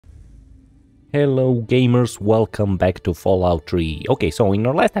Hello gamers, welcome back to Fallout 3. Okay, so in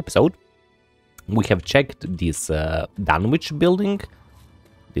our last episode, we have checked this Dunwich building,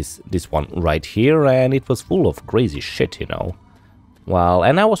 this one right here, and it was full of crazy shit, you know. Well,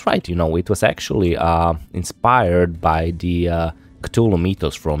 and I was right, you know, it was actually inspired by the Cthulhu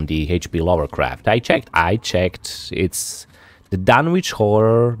mythos from the H.P. Lovecraft. I checked, it's the Dunwich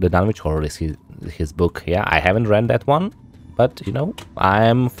Horror is his book. Yeah, I haven't read that one, but, you know,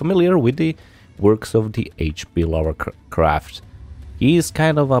 I'm familiar with the works of the H.P. Lovecraft. He is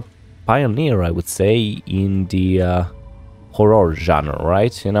kind of a pioneer, I would say, in the horror genre,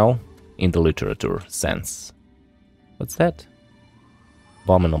 right? You know, in the literature sense. What's that?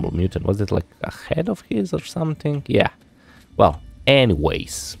 Abominable mutant. Was it like a head of his or something? Yeah. Well,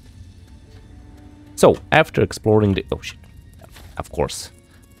 anyways. So, after exploring the... Oh, shit. Of course.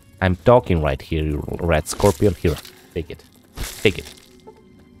 I'm talking right here, you red scorpion. Here, take it. Take it.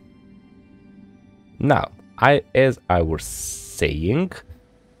 Now, as I was saying,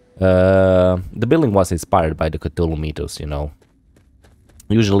 the building was inspired by the Cthulhu mythos, you know.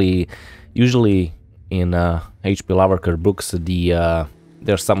 Usually in H.P. Lovecraft books, there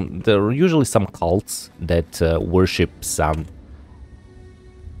are usually some cults that worship some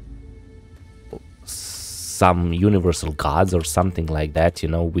universal gods or something like that, you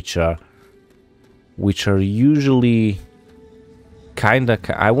know, which are usually kinda,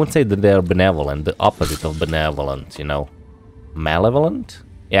 I won't say that they're benevolent, the opposite of benevolent, you know. Malevolent?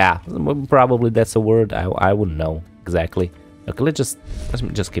 Yeah, probably that's a word. I wouldn't know exactly. Okay, let's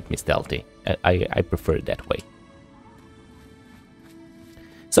just keep me stealthy. I prefer it that way.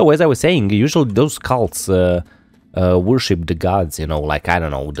 So as I was saying, usually those cults worship the gods, you know, like, I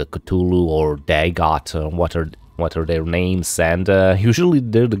don't know, the Cthulhu or Dagon, what are their names, and usually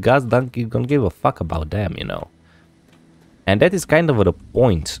the gods don't give a fuck about them, you know. And that is kind of the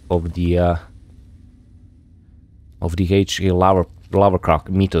point of the H.P. Lovecraft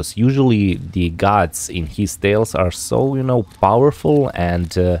mythos. Usually the gods in his tales are so, you know, powerful and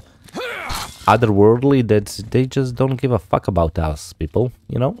otherworldly that they just don't give a fuck about us people,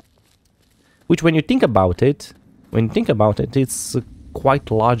 you know. Which, when you think about it, it's quite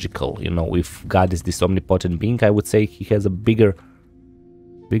logical, you know. If God is this omnipotent being, I would say he has a bigger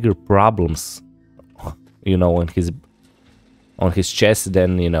problems, you know, on his chest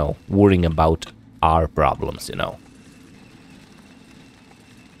than, you know, worrying about our problems, you know.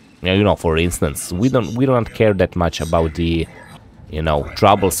 Yeah, you know, for instance, we don't care that much about the, you know,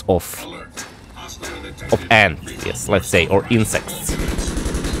 troubles of ants, yes, let's say, or insects.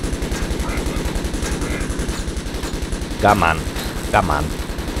 Come on, come on.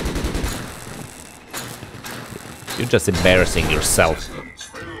 You're just embarrassing yourself.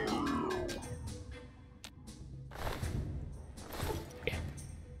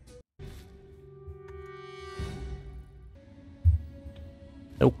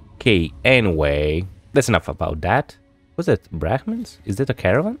 Okay, anyway, that's enough about that. Was that Brahmins? Is that a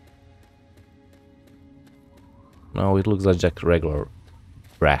caravan? No, it looks like just regular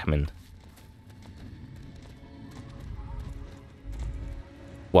Brahmin.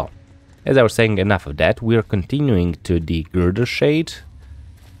 Well, as I was saying, enough of that. We are continuing to the Girdershade,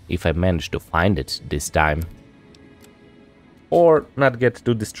 if I manage to find it this time. Or not get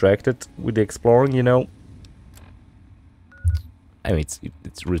too distracted with the exploring, you know. I mean,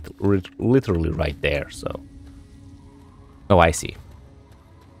 it's literally right there, so... Oh, I see.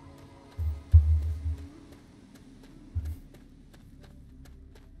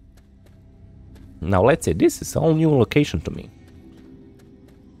 Now, let's say this is a whole new location to me.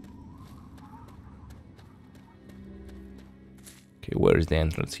 Okay, where is the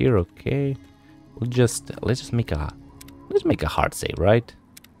entrance here? Okay, let's just make a hard save, right?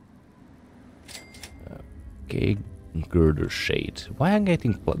 Okay. Girdershade. Why am I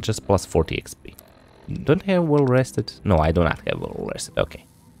getting just plus 40 XP? Don't I have well rested? No, I do not have well rested. Okay.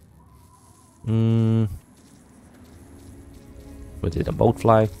 Was it a boat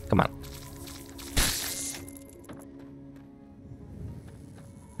fly? Come on.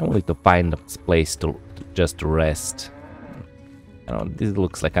 I wanted to find a place to just rest. I don't know, this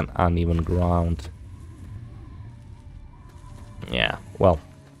looks like an uneven ground. Yeah, well,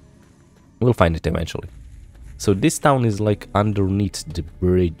 we'll find it eventually. So this town is like underneath the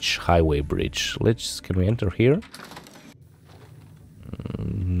bridge, highway bridge. Can we enter here?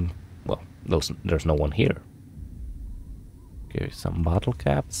 Well, there's no one here. Okay, some bottle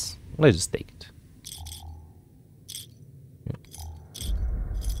caps. Let's just take it.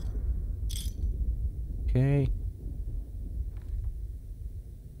 Okay.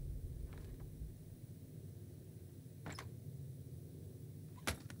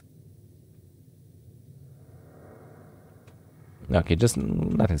 Okay, just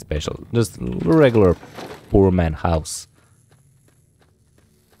nothing special. Just regular poor man house.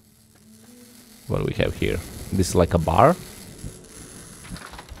 What do we have here? This is like a bar?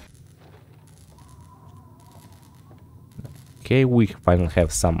 Okay, we finally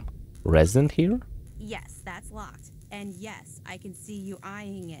have some resident here. Yes, that's locked. And yes, I can see you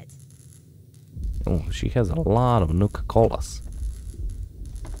eyeing it. Oh, she has a lot of Nuka-Colas.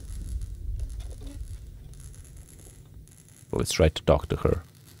 Let's try to talk to her.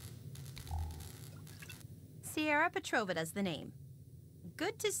 Sierra Petrovita's the name.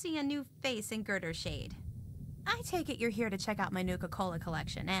 Good to see a new face in Girdershade. I take it you're here to check out my Nuka-Cola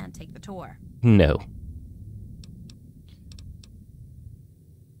collection and take the tour. No.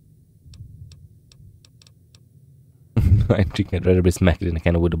 I think I'd rather be smacked in the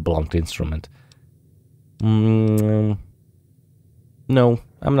hand with a blunt instrument. No,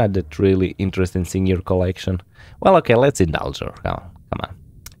 I'm not that really interested in seeing your collection. Well, okay, let's indulge her. Oh, come on.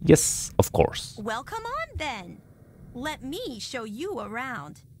 Yes, of course. Well, come on then. Let me show you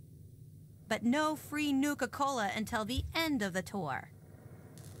around. But no free Nuka-Cola until the end of the tour.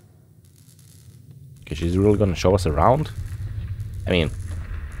 Okay, she's really gonna show us around? I mean,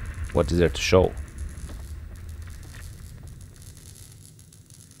 what is there to show?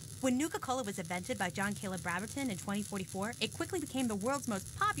 When Nuka-Cola was invented by John Caleb Braverton in 2044, it quickly became the world's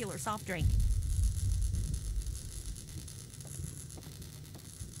most popular soft drink.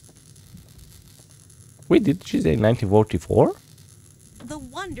 Wait, did she say 1944? The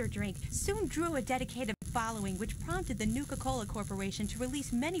Wonder Drink soon drew a dedicated following, which prompted the Nuka-Cola Corporation to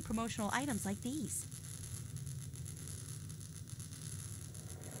release many promotional items like these.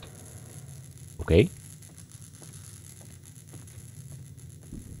 Okay.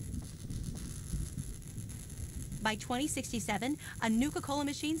 By 2067, a Nuka-Cola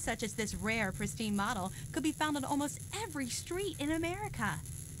machine such as this rare, pristine model could be found on almost every street in America.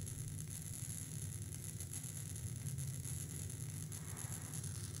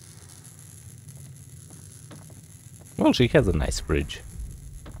 Well, she has a nice fridge.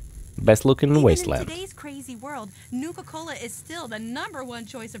 Best looking Wasteland. In today's crazy world, Nuka-Cola is still the #1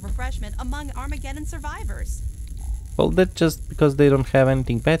 choice of refreshment among Armageddon survivors. Well, that's just because they don't have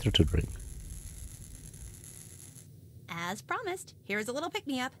anything better to drink. As promised, here's a little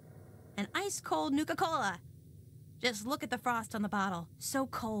pick-me-up. An ice-cold Nuka-Cola. Just look at the frost on the bottle. So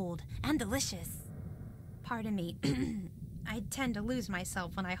cold and delicious. Pardon me. I tend to lose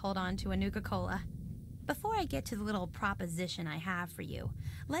myself when I hold on to a Nuka-Cola. Before I get to the little proposition I have for you,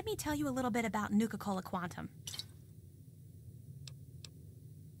 let me tell you a little bit about Nuka-Cola Quantum.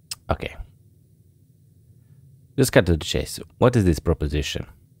 Okay. Just cut to the chase. What is this proposition?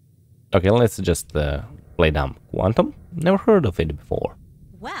 Okay, let's just play dumb. Quantum? Never heard of it before.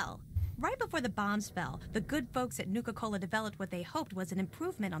 Well, right before the bombs fell, the good folks at Nuka-Cola developed what they hoped was an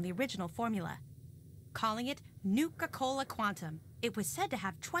improvement on the original formula. Calling it Nuka-Cola Quantum. It was said to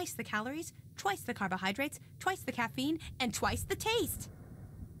have twice the calories, twice the carbohydrates, twice the caffeine, and twice the taste.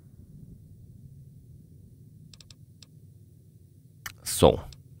 So,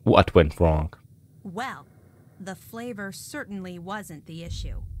 what went wrong? Well, the flavor certainly wasn't the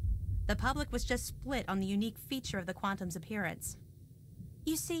issue. The public was just split on the unique feature of the Quantum's appearance.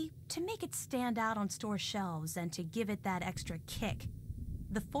 You see, to make it stand out on store shelves and to give it that extra kick,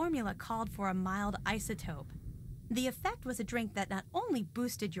 the formula called for a mild isotope. The effect was a drink that not only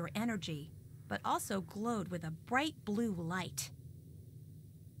boosted your energy, but also glowed with a bright blue light.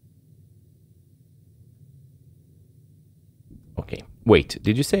 Okay, wait,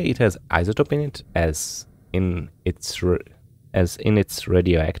 did you say it has isotope in it as in its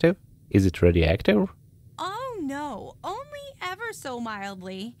radioactive? Is it radioactive? Oh no, only ever so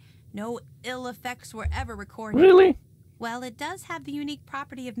mildly. No ill effects were ever recorded. Really? Well, it does have the unique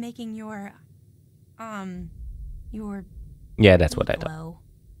property of making your Yeah, that's what I thought. glow.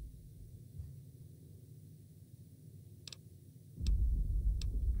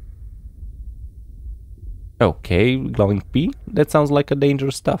 Okay, glowing pea? That sounds like a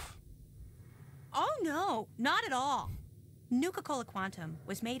dangerous stuff. Oh no, not at all. Nuka-Cola Quantum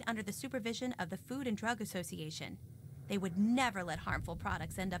was made under the supervision of the Food and Drug Association. They would never let harmful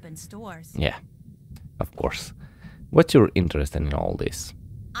products end up in stores. Yeah, of course. What's your interest in all this?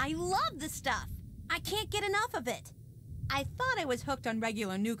 I love the stuff. I can't get enough of it. I thought I was hooked on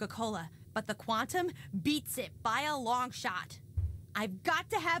regular Nuka-Cola, but the Quantum beats it by a long shot. I've got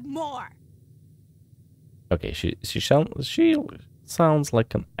to have more. Okay, she sounds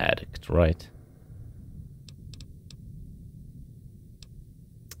like an addict, right?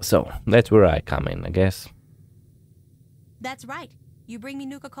 So, that's where I come in, I guess. That's right. You bring me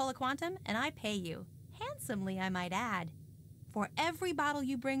Nuka-Cola Quantum, and I pay you. Handsomely, I might add. For every bottle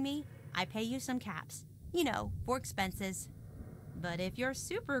you bring me, I pay you some caps. You know, for expenses. But if you're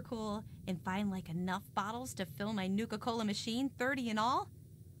super cool and find like enough bottles to fill my Nuka-Cola machine, 30 in all,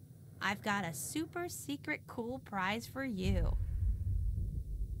 I've got a super secret cool prize for you.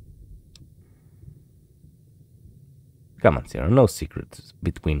 Come on, Sierra, no secrets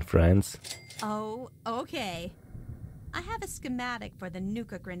between friends. Oh, okay. I have a schematic for the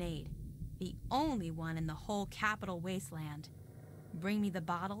Nuka grenade. The only one in the whole capital Wasteland. Bring me the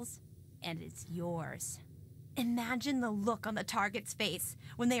bottles, and it's yours. Imagine the look on the target's face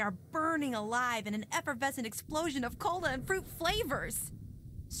when they are burning alive in an effervescent explosion of cola and fruit flavors.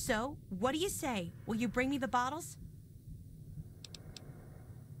 So, what do you say? Will you bring me the bottles?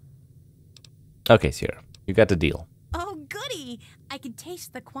 Okay, Sierra, you got the deal. Oh, goody! I can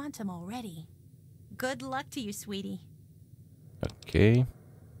taste the quantum already. Good luck to you, sweetie. Okay.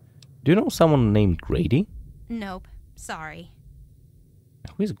 Do you know someone named Grady? Nope, sorry.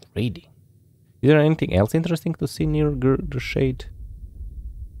 Who is Grady? Is there anything else interesting to see near Girdershade?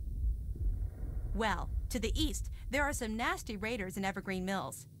 Well, to the east, there are some nasty raiders in Evergreen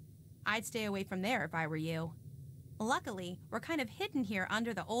Mills. I'd stay away from there if I were you. Luckily, we're kind of hidden here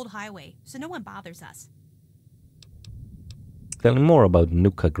under the old highway, so no one bothers us. Tell me more about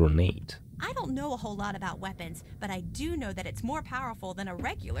Nuka grenade. I don't know a whole lot about weapons, but I do know that it's more powerful than a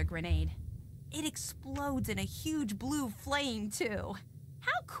regular grenade. It explodes in a huge blue flame, too.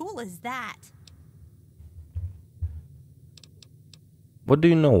 How cool is that? What do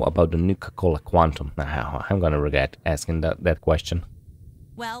you know about the Nuka-Cola quantum? I'm gonna regret asking that question.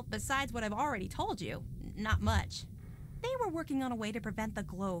 Well, besides what I've already told you, not much. They were working on a way to prevent the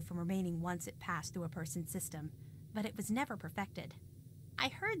glow from remaining once it passed through a person's system, but it was never perfected. I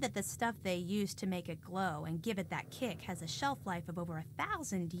heard that the stuff they used to make it glow and give it that kick has a shelf life of over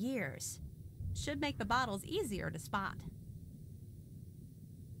 1,000 years. Should make the bottles easier to spot.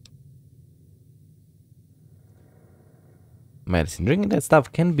 Medicine. Drinking that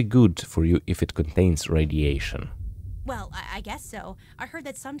stuff can be good for you if it contains radiation. Well, I guess so. I heard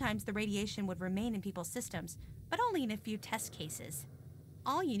that sometimes the radiation would remain in people's systems, but only in a few test cases.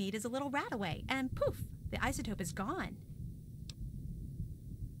 All you need is a little rat away, and poof, the isotope is gone.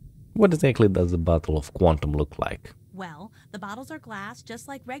 What exactly does a bottle of quantum look like? Well, the bottles are glass just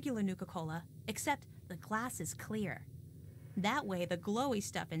like regular Nuka-Cola, except the glass is clear. That way the glowy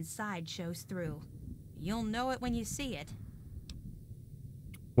stuff inside shows through. You'll know it when you see it.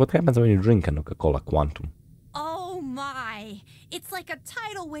 What happens when you drink a Nuka-Cola quantum? Oh my! It's like a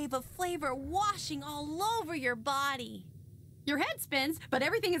tidal wave of flavor washing all over your body. Your head spins, but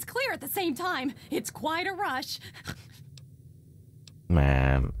everything is clear at the same time. It's quite a rush.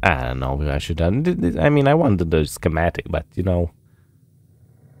 Man, I don't know if I should have done this. I mean, I wanted the schematic, but you know,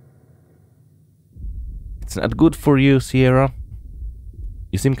 it's not good for you, Sierra.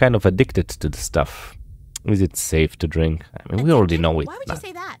 You seem kind of addicted to the stuff. Is it safe to drink? I mean, we already know it. Why would you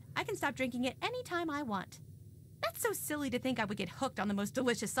say that? I can stop drinking it anytime I want. That's so silly to think I would get hooked on the most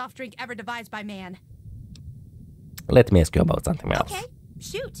delicious soft drink ever devised by man. Let me ask you about something else. Okay,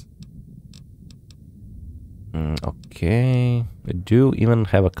 shoot. Okay. Do you even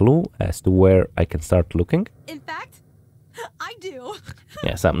have a clue as to where I can start looking? In fact, I do.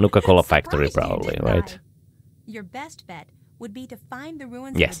 Yeah, some Nuka-Cola factory probably, right? Your best bet would be to find the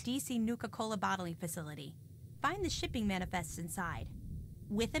ruins of the DC Nuka-Cola bottling facility. Find the shipping manifests inside.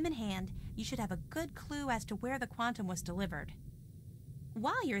 With them in hand, you should have a good clue as to where the quantum was delivered.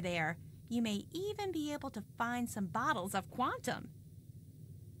 While you're there, you may even be able to find some bottles of quantum.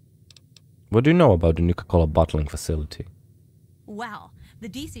 What do you know about the Nuka-Cola bottling facility? Well, the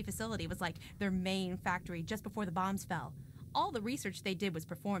DC facility was like their main factory just before the bombs fell. All the research they did was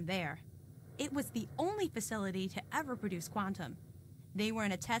performed there. It was the only facility to ever produce quantum. They were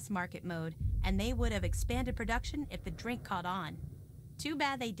in a test market mode, and they would have expanded production if the drink caught on. Too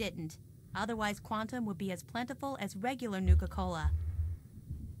bad they didn't. Otherwise, quantum would be as plentiful as regular Nuka-Cola.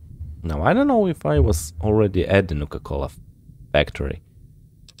 Now, I don't know if I was already at the Nuka-Cola factory.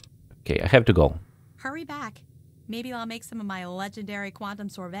 Okay, I have to go. Hurry back. Maybe I'll make some of my legendary quantum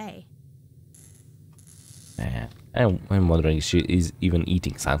sorbet. I'm wondering if she is even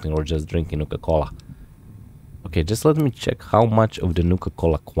eating something or just drinking Nuka-Cola. Okay, just let me check how much of the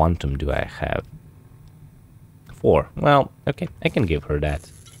Nuka-Cola quantum do I have. 4. Well, okay, I can give her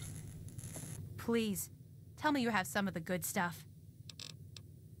that. Please, tell me you have some of the good stuff.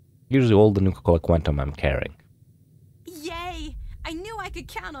 Usually all the Nuka-Cola quantum I'm carrying. Yay! I knew I could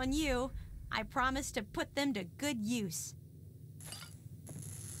count on you. I promised to put them to good use.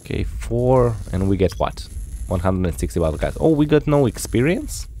 Okay, 4, and we get what? 160 battle guys. Oh, we got no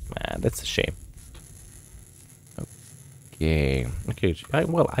experience? Man, that's a shame. Okay, okay.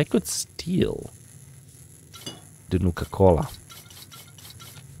 Well, I could steal the Nuka-Cola.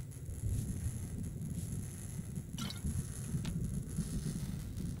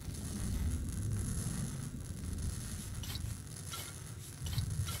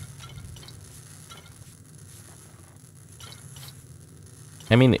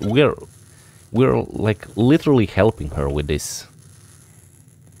 I mean, we're like literally helping her with this.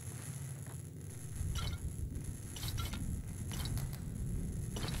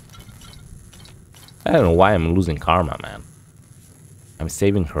 I don't know why I'm losing karma, man. I'm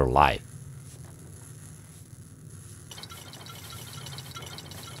saving her life.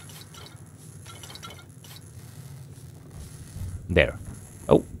 There.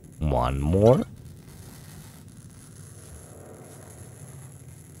 Oh, one more.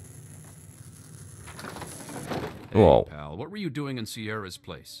 Hey, whoa. pal, what were you doing in Sierra's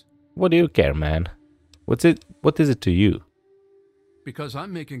place? What do you care, man? What is it to you? Because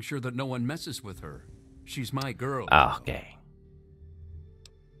I'm making sure that no one messes with her. She's my girl. Ah, okay.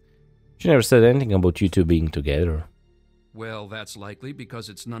 She never said anything about you two being together. Well, that's likely because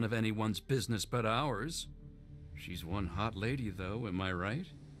it's none of anyone's business but ours. She's one hot lady, though, am I right?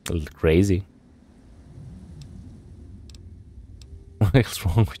 A little crazy. What's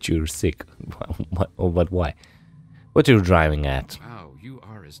wrong with you? You're sick. But why? What are you driving at? Wow, you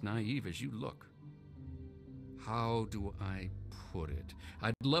are as naive as you look. How do I put it?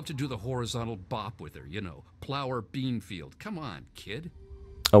 I'd love to do the horizontal bop with her, you know, plow her bean field. Come on, kid.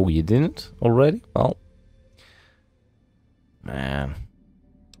 Oh, you didn't already? Well, man,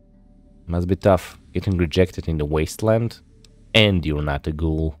 must be tough getting rejected in the Wasteland, and you're not a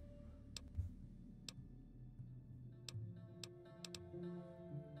ghoul.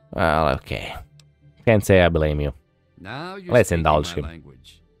 Well, okay. Can't say I blame you. Now you're Let's speaking indulge my him.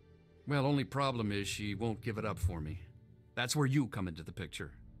 language. Well, only problem is she won't give it up for me. That's where you come into the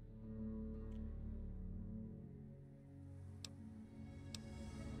picture.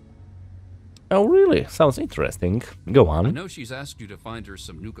 Oh, really? Sounds interesting. Go I on. know she's asked you to find her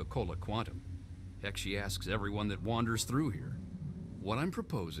some Nuka-Cola Quantum. Heck, she asks everyone that wanders through here. What I'm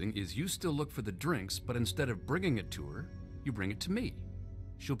proposing is you still look for the drinks, but instead of bringing it to her, you bring it to me.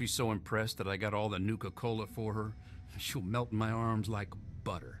 She'll be so impressed that I got all the Nuka-Cola for her, she'll melt in my arms like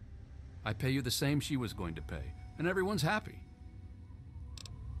butter. I pay you the same she was going to pay, and everyone's happy.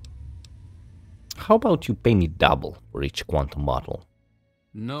 How about you pay me double for each quantum bottle?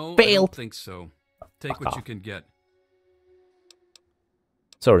 No, I Failed. don't think so. Take what you can get.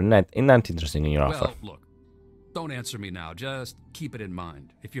 Sorry, not interested in your offer. Well, look, don't answer me now. Just keep it in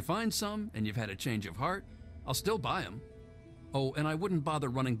mind. If you find some and you've had a change of heart, I'll still buy them. Oh, and I wouldn't bother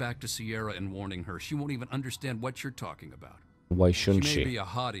running back to Sierra and warning her. She won't even understand what you're talking about. Why shouldn't She may she? be a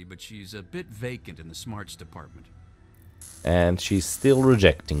hottie, but she's a bit vacant in the smarts department. And she's still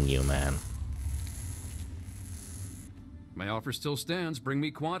rejecting you, man. My offer still stands. Bring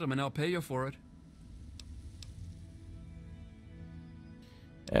me Quantum and I'll pay you for it.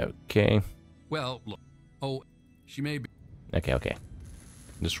 Okay. Well, look. Oh, she may be... Okay, okay.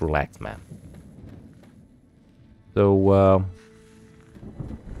 Just relax, man. So,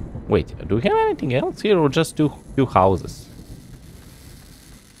 wait, do we have anything else here or just two houses?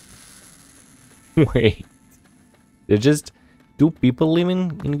 Wait. There's just two people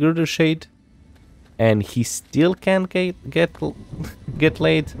living in Girdershade? And he still can't get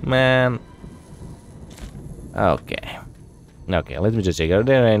laid? Man. Okay. Okay, let me just check. Are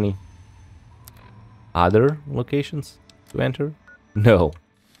there any other locations to enter? No.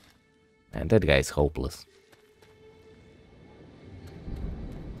 And that guy is hopeless.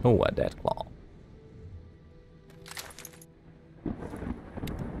 Oh, what that claw.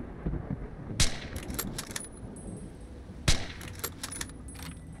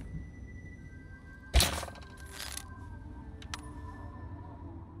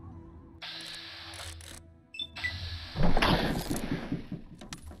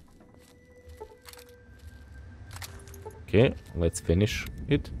 Okay, let's finish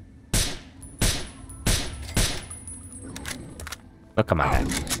it. Oh, come on.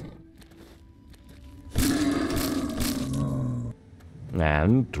 Nah, I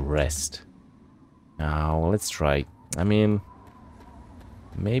need to rest. Now, let's try. I mean,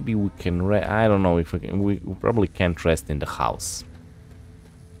 maybe we can rest. I don't know if we can. We probably can't rest in the house.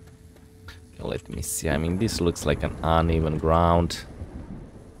 Okay, let me see. I mean, this looks like an uneven ground.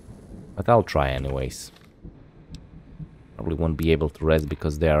 But I'll try anyways. Probably won't be able to rest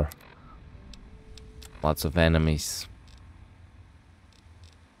because there are lots of enemies.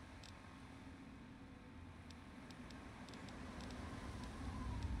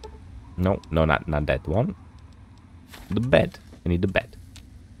 No, no, not that one. the bed. I need the bed.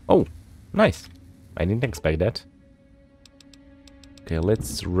 Oh, nice. I didn't expect that. Okay,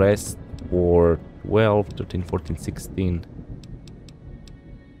 let's rest for 12, 13, 14, 16.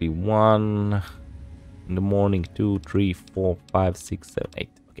 1 in the morning, 2, 3, 4, 5, 6, 7, 8.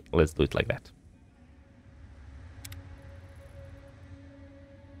 Okay, let's do it like that.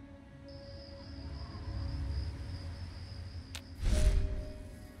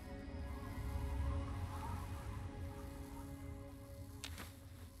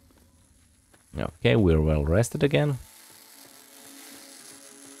 Okay, we're well rested again.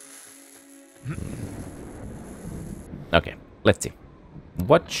 Okay, let's see.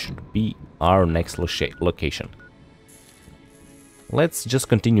 What should be our next location? Let's just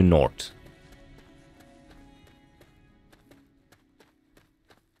continue north.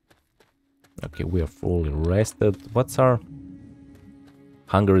 Okay, we are fully rested. What's our...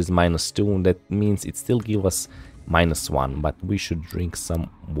 Hunger is -2. That means it still gives us -1, but we should drink some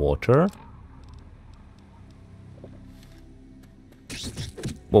water.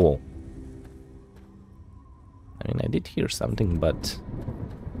 Whoa. I mean, I did hear something, but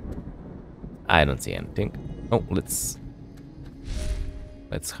I don't see anything. Oh, let's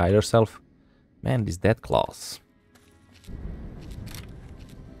hide ourselves. Man, these dead claws.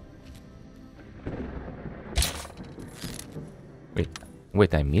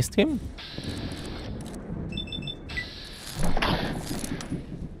 Wait, I missed him?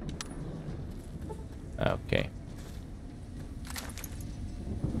 Okay.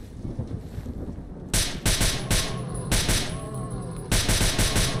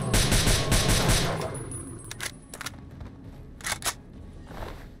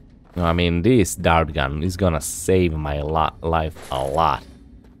 I mean, this dart gun is gonna save my life a lot.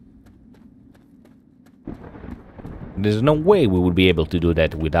 There's no way we would be able to do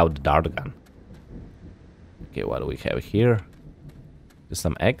that without the dart gun. Okay, what do we have here? Just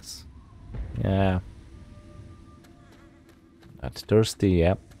some eggs? Yeah. Not thirsty,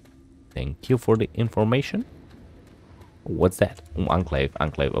 yep. Thank you for the information. What's that? Oh, enclave,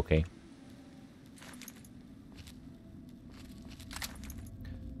 okay.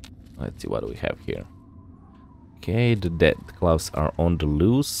 Let's see what we have here. Okay, the dead claws are on the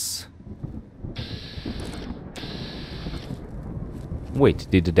loose. Wait,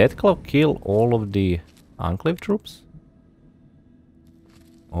 did the dead claw kill all of the enclave troops?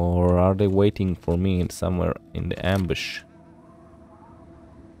 Or are they waiting for me somewhere in the ambush?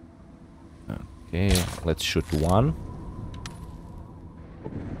 Okay, let's shoot one.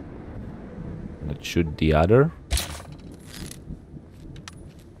 Let's shoot the other.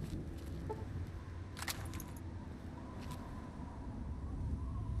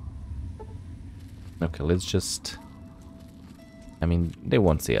 Okay, let's just... I mean, they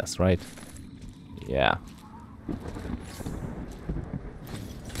won't see us, right? Yeah.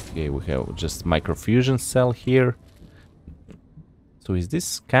 Okay, we have just microfusion cell here. So is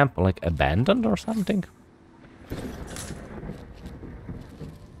this camp like abandoned or something?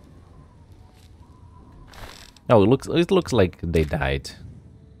 Oh, it looks like they died.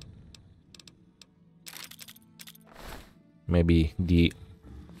 Maybe the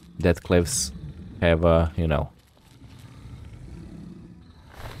dead cliffs have you know,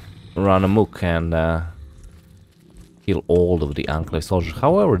 run amok and kill all of the enclave soldiers.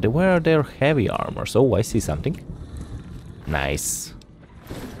 However, they wear their heavy armor. So I see something. Nice.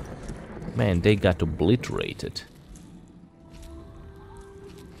 Man, they got obliterated.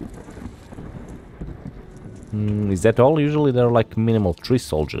 Is that all? Usually they're like minimal 3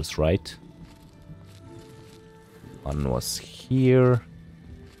 soldiers, right? One was here.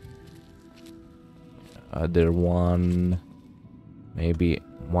 Other one... Maybe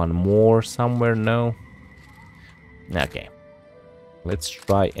one more somewhere, no? Okay. Let's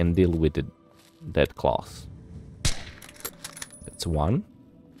try and deal with the dead claws. That's one.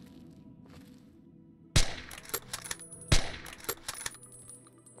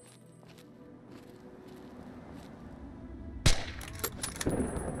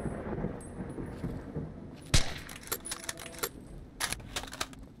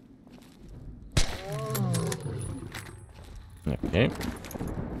 Okay.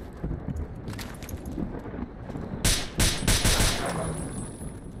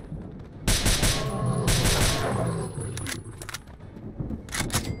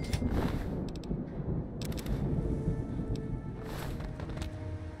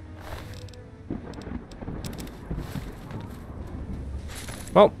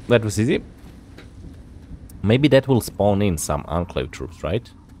 Well, that was easy. Maybe that will spawn in some enclave troops, right?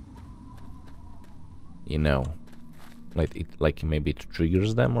 You know, like maybe it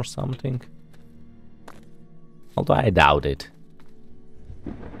triggers them or something. Although I doubt it.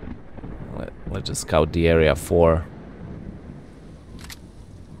 Let's just scout the area for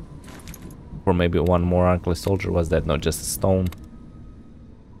maybe one more unclear soldier. Was that not just a stone?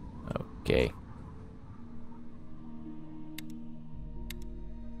 Okay.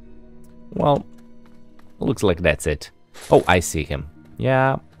 Well, looks like that's it. Oh, I see him.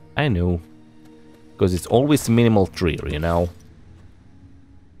 Yeah, I knew. Because it's always minimal tree, you know.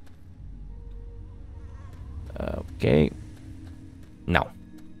 Okay. Now,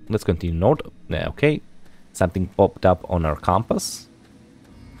 let's continue north. Okay. Something popped up on our compass.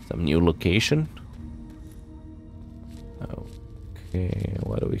 Some new location. Okay,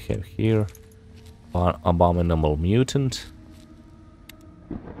 what do we have here? Abominable mutant.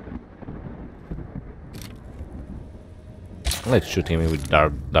 Let's shoot him with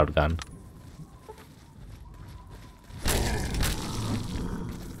dart gun.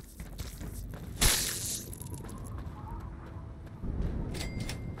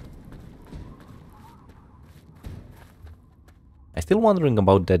 I'm still wondering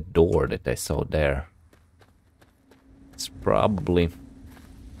about that door that I saw there. It's probably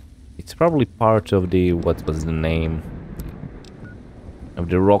part of the, what was the name of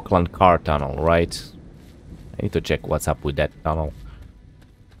the Rockland car tunnel, right? I need to check what's up with that tunnel.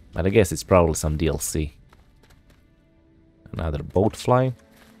 But I guess it's probably some DLC. Another boat fly.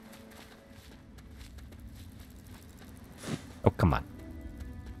 Oh, come on.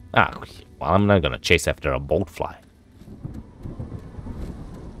 Ah, well, I'm not gonna chase after a boat fly.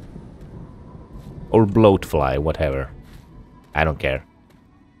 Or bloat fly, whatever. I don't care.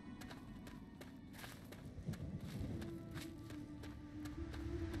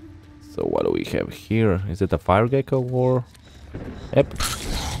 So what do we have here? Is it a fire gecko or... Yep.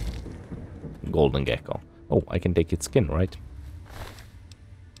 Golden gecko. Oh, I can take its skin, right?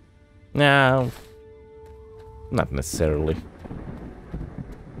 No. Not necessarily.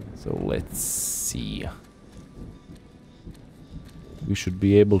 So let's see. We should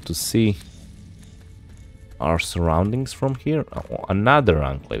be able to see our surroundings from here. Oh, another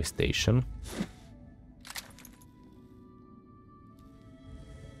enclave station.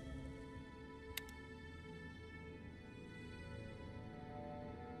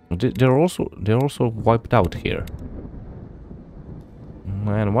 They're also wiped out here.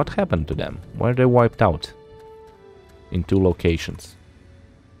 Man, what happened to them? Why are they wiped out? In two locations.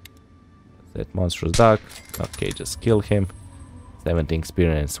 That monstrous duck. Okay, just kill him. 17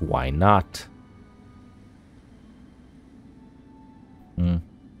 experience, why not?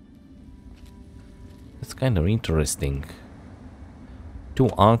 That's kind of interesting. 2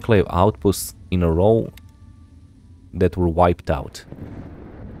 enclave outposts in a row that were wiped out.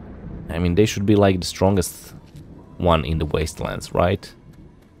 I mean, they should be like the strongest one in the Wastelands, right?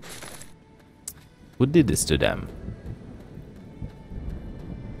 Who did this to them?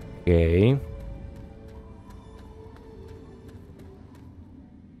 Okay.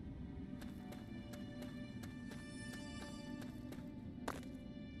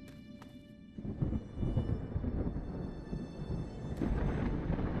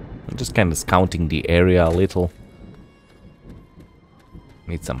 I'm just kind of scouting the area a little.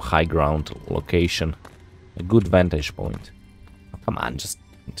 Need some high ground location. A good vantage point. Oh, come on, just...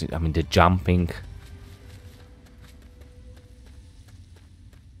 I mean, the jumping.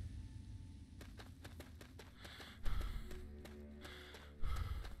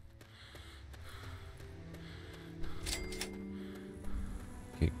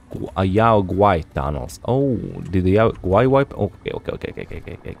 Okay, Yao Guai tunnels. Oh, did the Yao Guai wipe? Okay.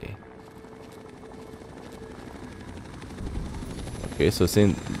 Okay, so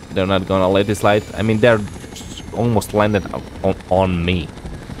since they're not gonna let it slide, I mean, they're almost landed on me.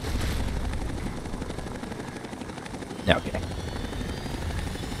 Okay.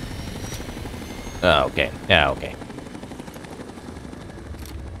 Okay, yeah, okay.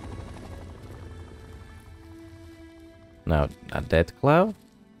 Now, a dead cloud.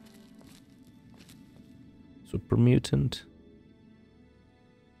 Super mutant.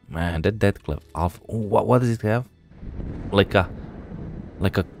 Man, that dead cloud. Oh, what does it have? Like a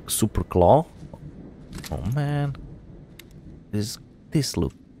super claw? Oh man. This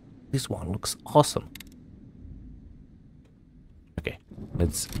one looks awesome. Okay,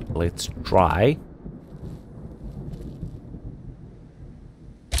 let's try.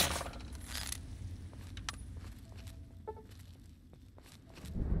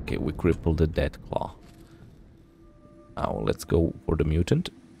 Okay, we crippled the dead claw. Now let's go for the mutant.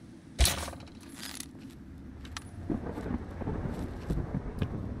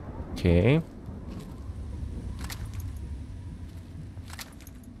 Okay.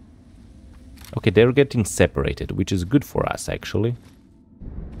 Okay, they're getting separated, which is good for us, actually.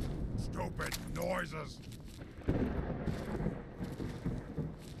 Stupid noises.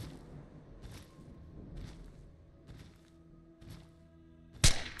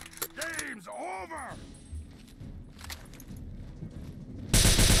 Game's over.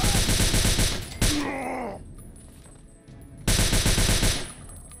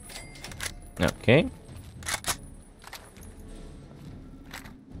 Okay.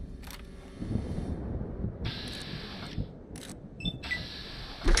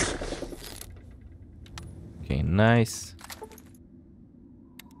 Okay, nice.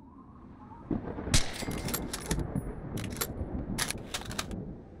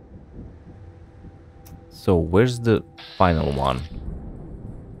 So, where's the final one?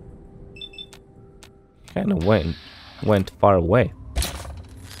 Kind of went far away.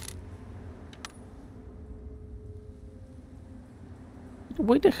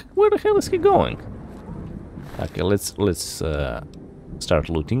 Where the hell is he going? Okay, let's start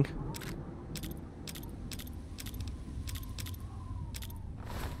looting.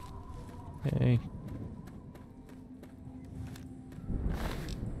 Okay.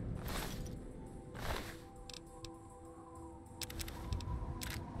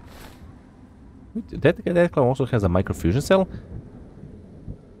 That guy also has a microfusion cell.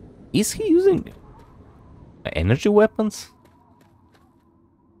 Is he using energy weapons?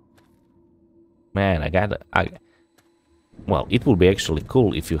 Man, well, it would be actually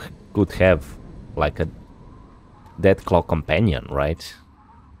cool if you could have like a dead claw companion, right?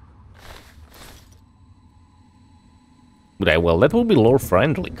 Right, well, that would be lore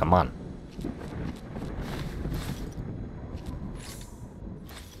friendly, come on.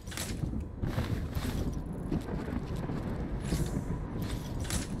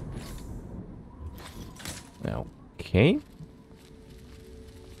 Okay.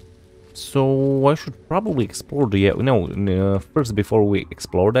 So I should probably explore the... No, first before we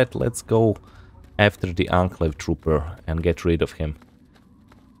explore that, let's go after the Enclave Trooper and get rid of him.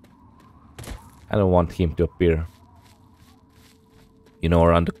 I don't want him to appear, you know,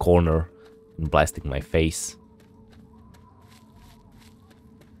 around the corner and blasting my face.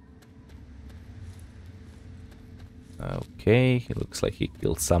 Okay, it looks like he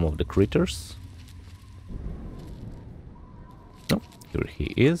killed some of the critters. Oh, here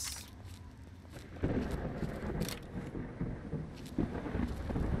he is.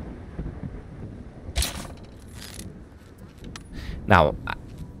 Now,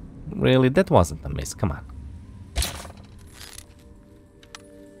 really, that wasn't a miss, come on.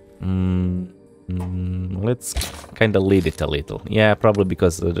 Let's kind of lead it a little. Yeah, probably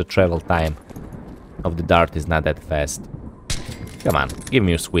because the travel time of the dart is not that fast. Come on, give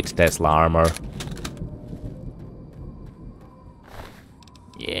me your sweet Tesla armor.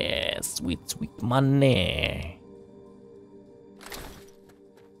 Yeah, sweet, sweet money.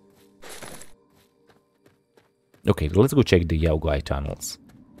 Okay, let's go check the Yao Guai tunnels.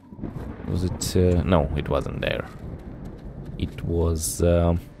 Was it... no, it wasn't there. It was...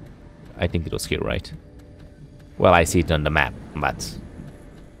 I think it was here, right? Well, I see it on the map, but...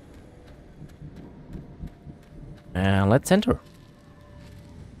 let's enter.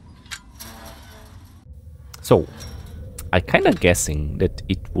 So, I kind of guessing that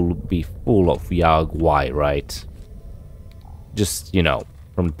it will be full of Yao Guai, right? Just, you know,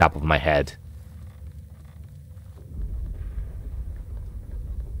 from the top of my head.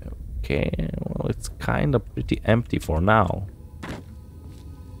 Okay, well, it's kind of pretty empty for now.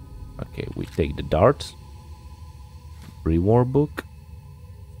 Okay, we take the dart. Pre-war book.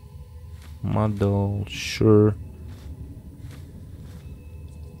 Model, sure.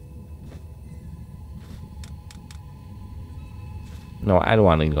 No, I don't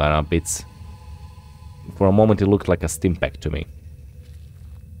want to go up. It's... For a moment it looked like a stim pack to me.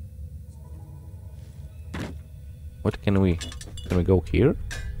 What can we... Can we go here?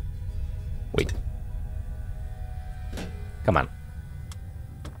 Wait. Come on.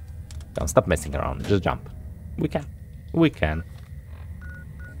 Don't stop messing around. Just jump. We can. We can.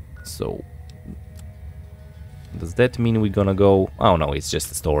 So... Does that mean we're gonna go... Oh no, it's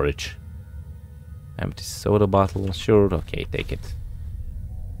just a storage. Empty soda bottle. Sure, okay, take it.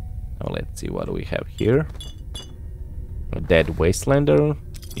 Now let's see what we have here. A dead Wastelander.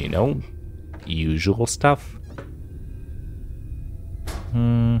 You know, usual stuff.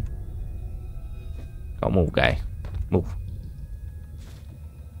 Come move, guy. Move.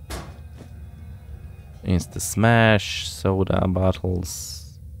 Insta smash, soda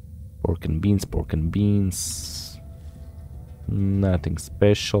bottles, pork and beans, pork and beans. Nothing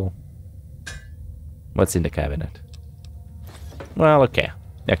special. What's in the cabinet? Well, okay.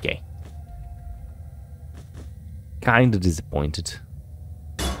 Okay. kinda disappointed.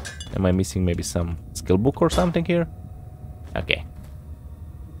 Am I missing maybe some skill book or something here? Okay.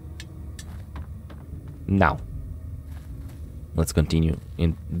 Now, let's continue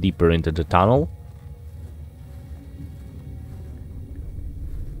deeper into the tunnel.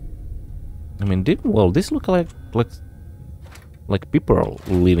 I mean, this look like people are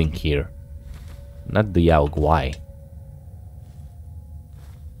living here, not the Yao Guai.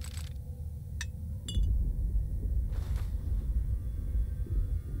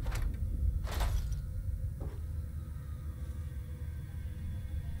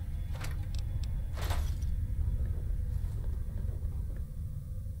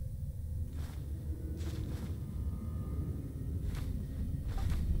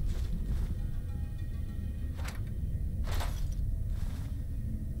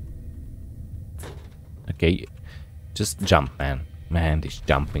 Okay, just jump, man. Man, this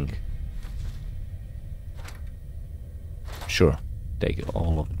jumping. Sure, take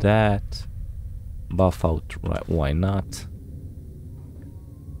all of that. Buff out, right? Why not?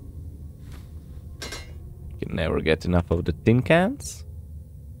 Can never get enough of the tin cans.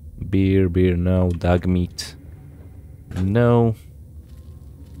 Beer, no. Dog meat, no.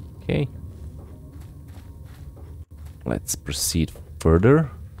 Okay. Let's proceed further.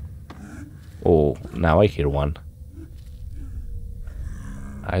 Oh, now I hear one.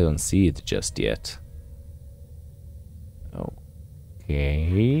 I don't see it just yet.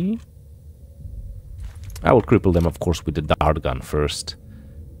 Okay. I will cripple them, of course, with the dart gun first,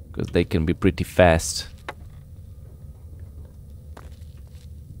 because they can be pretty fast.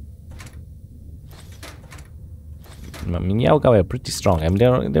 I mean, Yao Guai are pretty strong. I mean,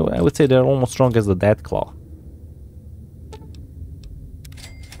 I would say they're almost strong as the Death Claw.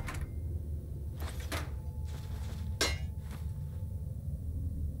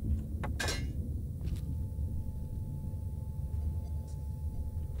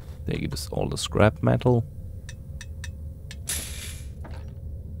 Take this, all the scrap metal.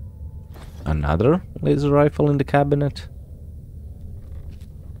 Another laser rifle in the cabinet.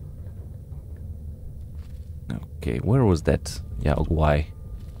 Okay, where was that Yao Guai?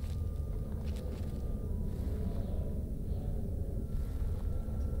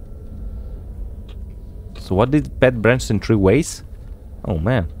 So what did Pet branch in 3 ways? Oh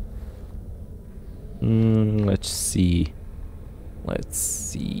man. Let's see. Let's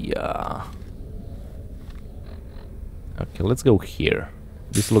see. Okay, let's go here.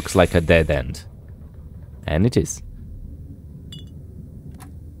 This looks like a dead end. And it is.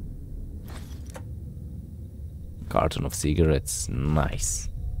 Carton of cigarettes. Nice.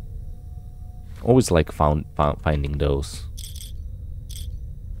 Always like finding those.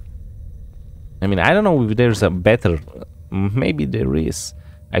 I mean, I don't know if there's a better... Maybe there is.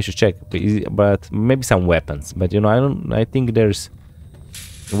 I should check, but maybe some weapons. But you know, I think there's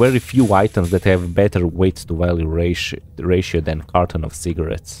very few items that have better weight to value ratio than carton of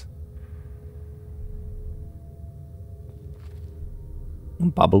cigarettes.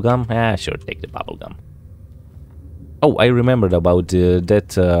 Bubblegum? Ah, sure, take the bubblegum. Oh, I remembered about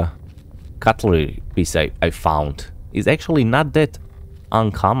that cutlery piece I found. It's actually not that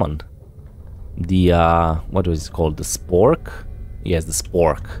uncommon. The what was it called? The spork? Yes, the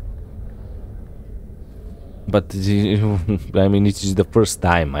spork. But I mean, it's just the first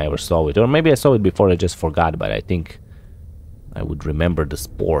time I ever saw it, or maybe I saw it before. I just forgot. But I think I would remember the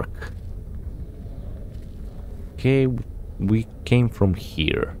spork. Okay, we came from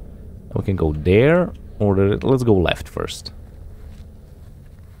here. We can go there, or let's go left first.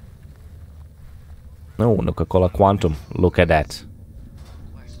 No, Nuka-Cola Quantum. Look at that.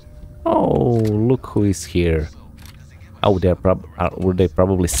 Oh, look who is here. Oh, were they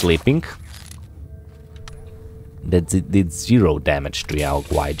probably sleeping? That did 0 damage to Yao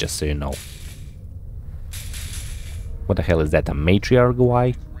Guai, just so you know. What the hell is that, a matriarch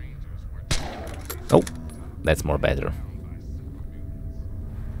Guai? Oh, that's more better.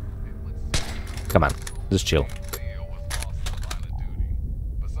 Come on, just chill.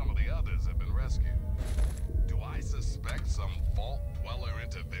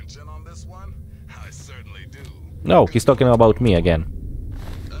 No, he's talking about me again.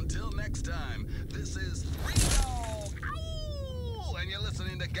 Until next time, this is Ow! And you're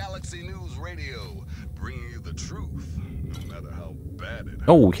listening to Galaxy News Radio, bringing you the truth, no matter how bad it hurts.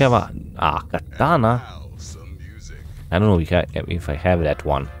 Oh, we have a katana. Now, some music. I don't know if I have that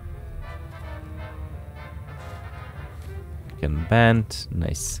one. Can bend,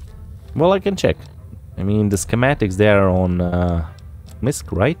 nice. Well, I can check. I mean, the schematics there are on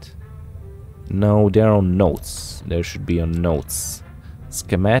MISC, right? No, they're on notes. There should be on notes.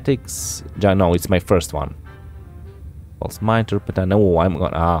 Schematics. No, it's my first one. False mind, turpentine. No, I'm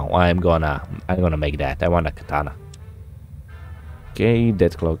gonna make that. I want a katana. Okay,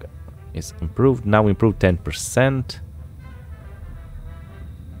 that cloak is improved. Now improved 10%.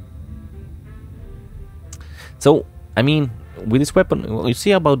 So, I mean, with this weapon, you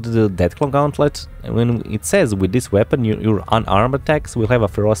see about the Deathclaw Gauntlet? When it says with this weapon, your unarmed attacks will have a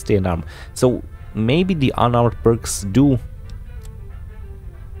ferocity and arm. So, maybe the unarmed perks do...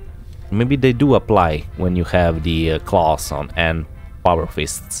 Maybe they do apply when you have the claws on and power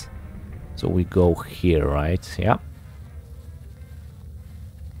fists. So we go here, right? Yeah.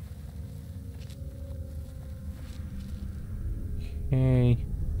 Okay.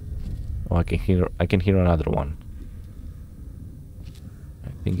 Oh, I can hear another one. I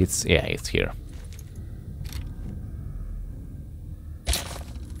think it's here.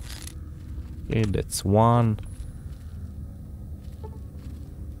 Okay, that's one.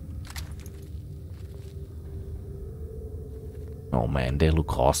 Oh man, they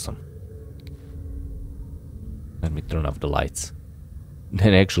look awesome. Let me turn off the lights.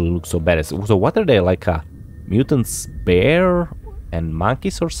 They actually look so badass. So what are they, like a mutants bear and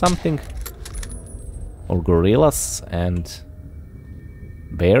monkeys or something? Or gorillas and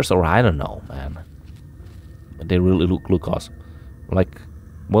bears, or I don't know, man. But they really look awesome. Like,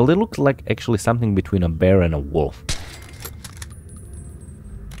 well, they look like actually something between a bear and a wolf.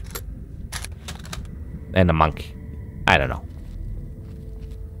 And a monkey. I don't know.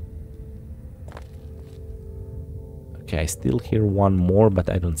 Okay, I still hear one more, but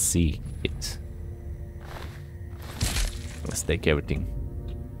I don't see it. Let's take everything.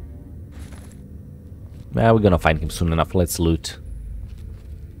 We're gonna find him soon enough. Let's loot.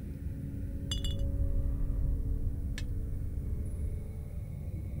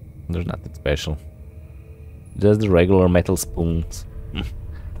 There's nothing special. Just the regular metal spoons.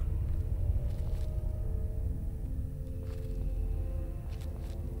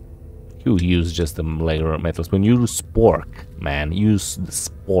 You use just a regular metal spoon. Use spork, man. Use the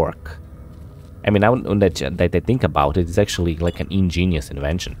spork. I mean, now that I think about it, it's actually like an ingenious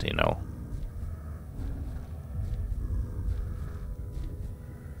invention, you know.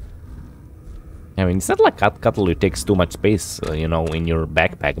 I mean, it's not like cutlery takes too much space, you know, in your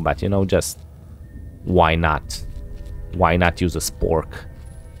backpack, but, you know, just why not? Why not use a spork?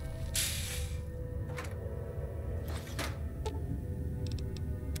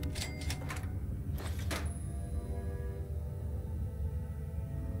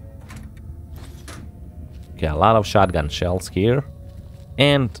 Okay, a lot of shotgun shells here,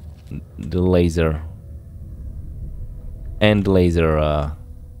 and the laser, and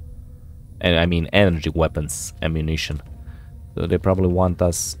I mean energy weapons ammunition. So they probably want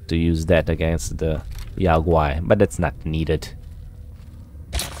us to use that against the Yao Guai, but that's not needed.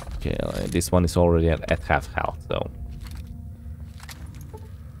 Okay, this one is already at half health, so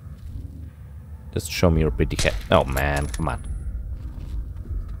just show me your pretty head. Oh man, come on!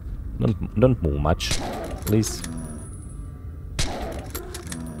 Don't move much, please.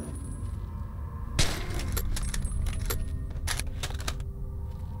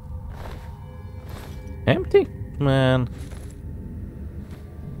 Empty, man.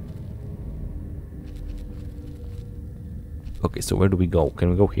 Okay, so where do we go? Can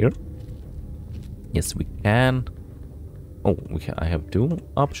we go here? Yes, we can. Oh, I have two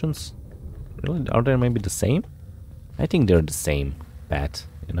options. Really? Are they maybe the same? I think they're the same, Pat,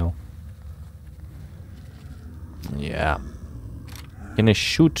 you know. Yeah. Can I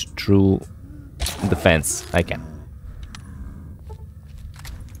shoot through the fence? I can.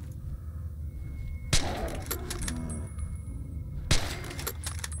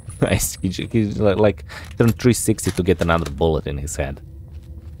 Nice. He's like turned 360 to get another bullet in his head.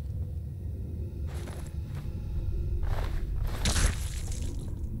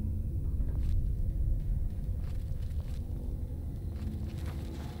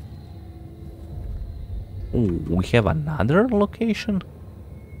 Ooh, we have another location?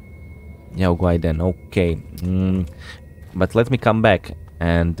 Yao Guai then, okay. But let me come back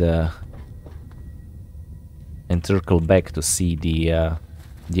and circle back to see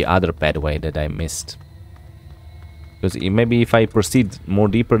the other pathway that I missed. Because maybe if I proceed more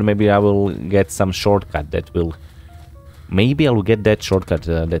deeper, maybe I will get some shortcut that will... Maybe I will get that shortcut,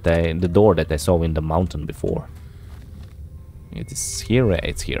 the door that I saw in the mountain before. It is here,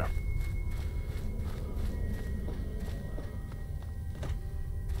 it's here.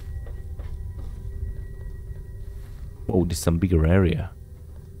 Oh, this is some bigger area.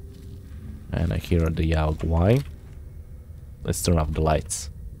 And I hear the Yao Guai. Let's turn off the lights.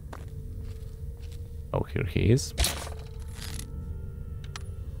 Oh, here he is.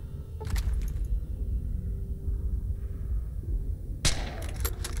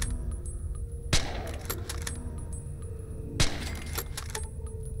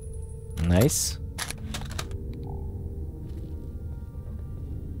 Nice.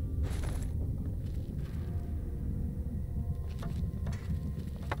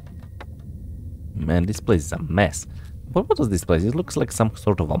 Man, this place is a mess. But what is this place? It looks like some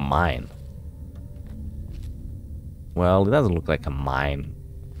sort of a mine. Well, it doesn't look like a mine.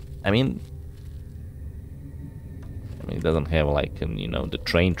 I mean, it doesn't have like, you know, the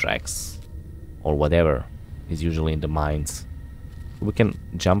train tracks or whatever is usually in the mines. We can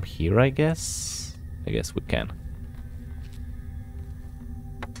jump here, I guess. I guess we can.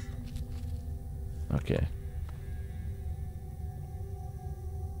 Okay.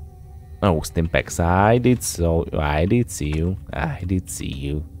 Oh, Stimpaks, I did see you. I did see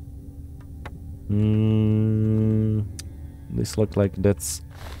you. This looks like that's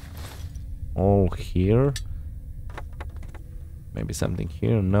all here. Maybe something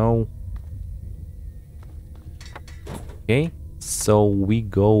here, no. Okay, so we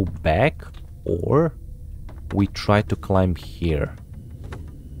go back or we try to climb here.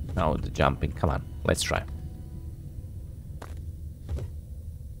 Now the jumping, come on, let's try.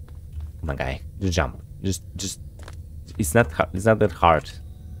 Come on, guy, just jump. Just, it's not hard. It's not that hard.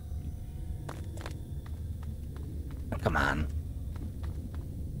 Come on.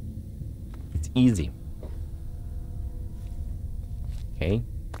 It's easy. Okay.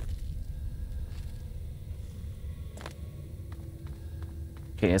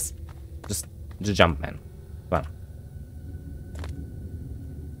 Okay, yes. Just jump, man. Come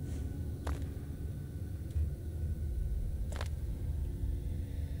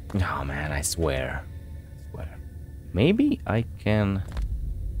on. Oh man, I swear. Maybe I can.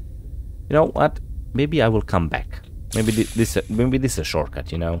 You know what? Maybe I will come back. Maybe this is a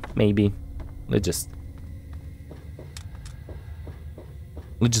shortcut. You know? Maybe. Let's just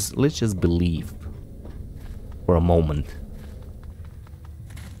believe for a moment.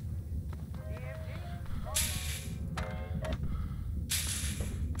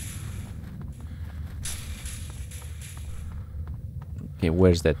 Okay,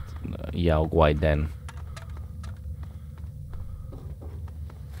 where's that Yao Guai then?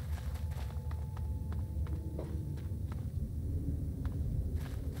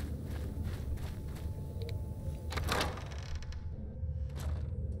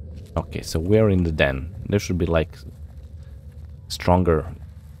 Okay, so we're in the den. There should be like stronger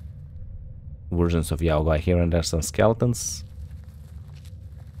versions of Yao Guai here, and there's some skeletons.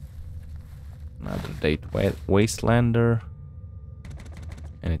 Another date Wastelander.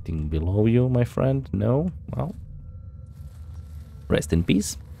 Anything below you, my friend? No? Well, rest in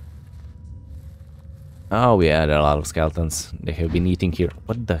peace. Oh yeah, there are a lot of skeletons. They have been eating here.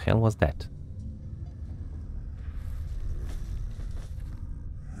 What the hell was that?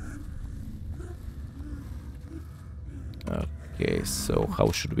 Okay, so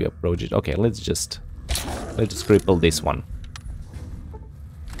how should we approach it? Okay, let's just cripple this one.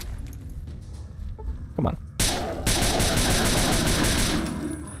 Come on.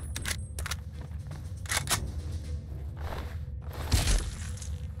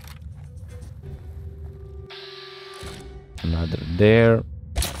 Another there.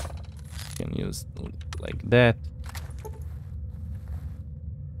 Can use like that.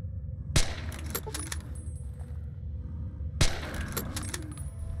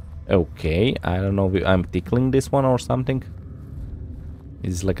 Okay, I don't know if I'm tickling this one or something.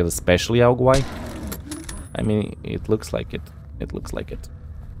 Is this like a special Yao Guai? I mean, it looks like it. It looks like it.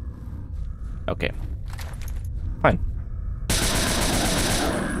 Okay. Fine.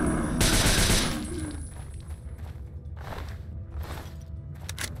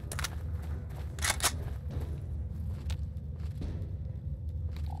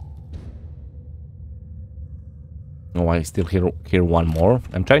 Oh, I still hear one more.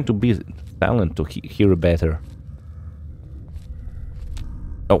 I'm trying to be silent to hear better.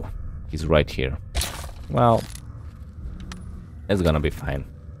 Oh, he's right here. Well, it's gonna be fine.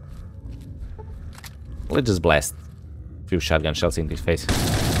 Let's just blast a few shotgun shells in his face.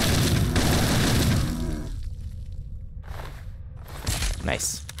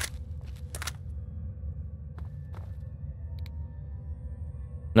 Nice.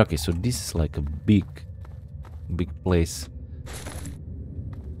 Okay, so this is like a big place.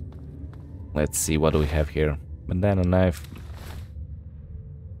 Let's see what do we have here. Bandana knife.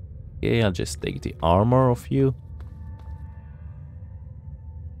 Okay, I'll just take the armor of you.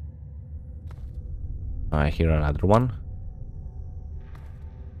 I hear another one.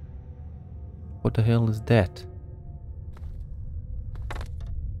 What the hell is that?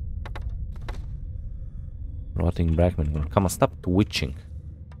 Rotting Brackman. Come on, stop twitching.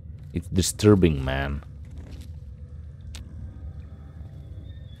 It's disturbing, man.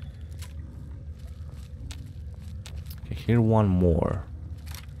 Here one more.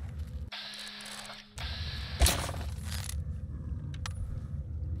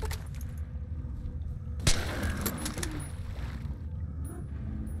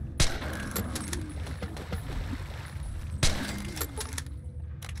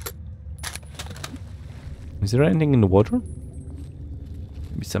 Is there anything in the water?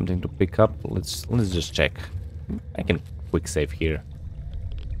 Maybe something to pick up. Let's just check. I can quick save here.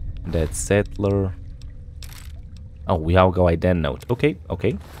 Dead settler. Oh, Yao Guai den note. Okay,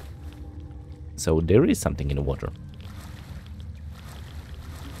 okay. So there is something in the water.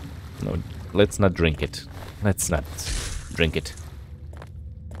 No, let's not drink it. Let's not drink it.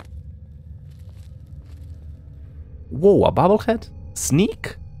 Whoa, a bobblehead?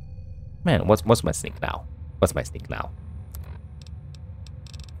 Sneak? Man, what's my sneak now? What's my sneak now?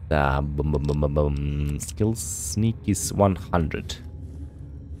 Skill sneak is 100.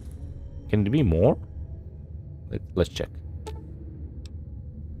 Can there be more? Let's check.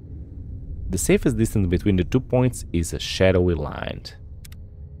 The safest distance between the 2 points is a shadowy line.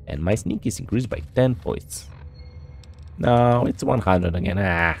 And my sneak is increased by 10 points. No, it's 100 again.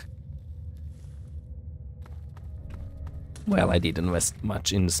 Ah. Well, I didn't invest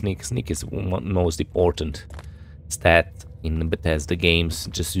much in the sneak. Sneak is one most important stat in Bethesda games,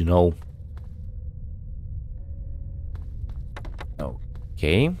 just you know.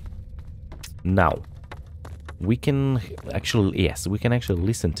 Okay. Now, we can actually, yes, we can actually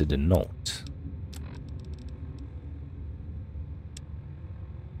listen to the note.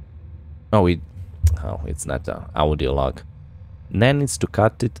 Oh, it's not an audio log. Nan needs to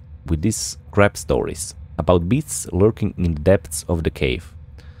cut it with these crap stories about beasts lurking in the depths of the cave.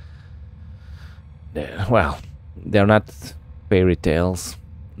 Well, they're not fairy tales.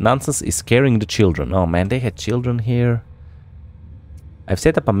 Nonsense is scaring the children. Oh man, they had children here. I've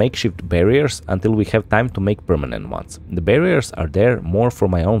set up a makeshift barriers until we have time to make permanent ones. The barriers are there more for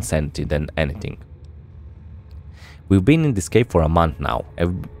my own sanity than anything. We've been in this cave for a month now.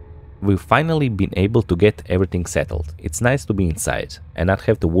 We've finally been able to get everything settled. It's nice to be inside and not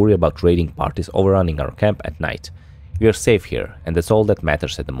have to worry about raiding parties overrunning our camp at night. We are safe here, and that's all that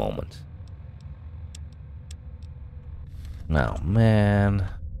matters at the moment. Oh man.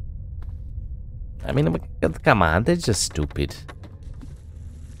 I mean, come on, they're just stupid.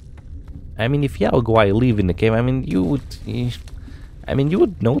 I mean, if Yao Guai live in the cave, I mean, you would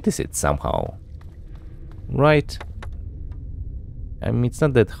notice it somehow, right? I mean, it's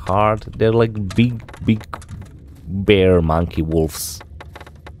not that hard. They're like big bear monkey wolves.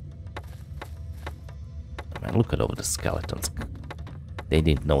 Man, look at all the skeletons. They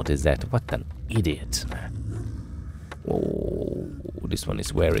didn't notice that. What an idiot, man. Whoa, this one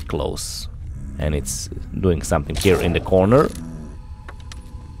is very close. And it's doing something here in the corner.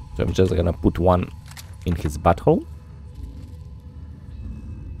 So I'm just gonna put one in his butthole.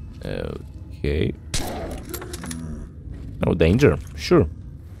 Okay. No danger. Sure.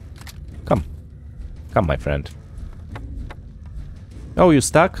 Come. Come, my friend. Oh, you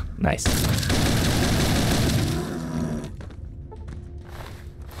stuck? Nice.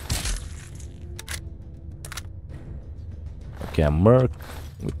 Okay, a merc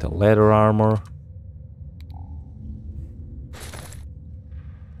with the leather armor.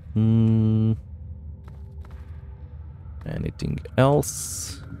 Anything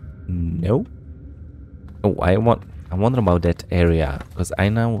else? No. Oh, I wonder about that area, because I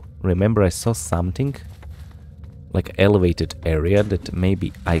now remember I saw something like elevated area that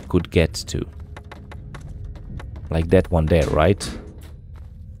maybe I could get to. Like that one there, right?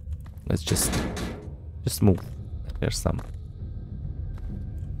 Let's just move. There's some.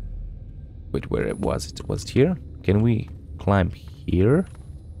 Wait, where was it? Was it here? Can we climb here?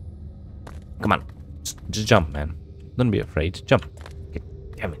 Come on. Just jump, man. Don't be afraid. Jump. Okay,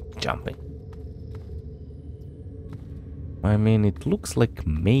 damn it, jumping. I mean, it looks like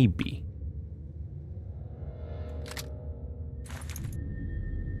maybe.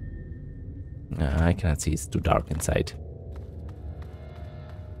 I cannot see, it's too dark inside.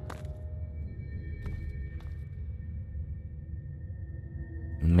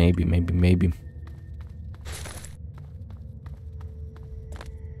 Maybe.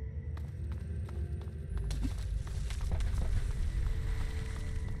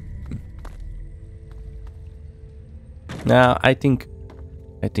 No, I think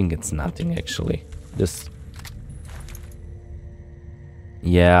it's nothing actually. Just,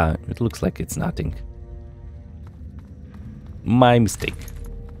 yeah, it looks like it's nothing. My mistake.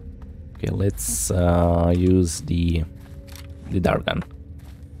 Okay, let's use the dart gun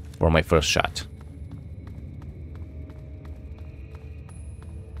for my first shot.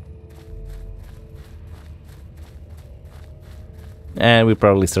 And we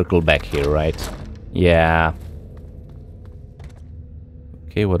probably circle back here, right? Yeah.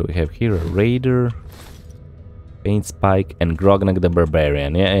 Okay, what do we have here? A Raider, Paint Spike, and Grognak the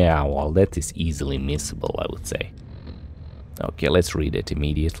Barbarian. Yeah, well, that is easily missable, I would say. Okay, let's read it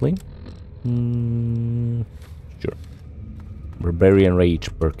immediately. Sure. Barbarian Rage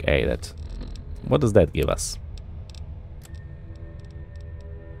perk A. That. What does that give us?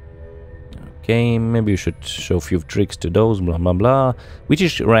 Okay, maybe you should show a few tricks to those, blah blah blah. Which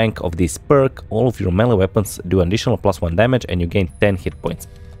is rank of this perk? All of your melee weapons do additional +1 damage and you gain 10 hit points.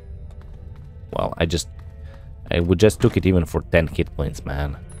 Well, I would just took it even for 10 hit points,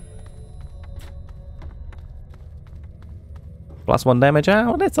 man. +1 damage,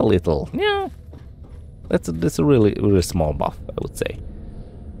 well, that's a little, yeah. That's a really small buff, I would say.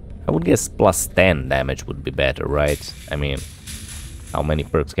 I would guess +10 damage would be better, right? I mean, how many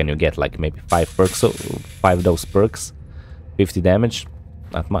perks can you get? Like maybe 5 perks, so 5 of those perks, 50 damage,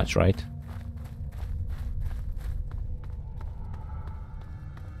 not much, right?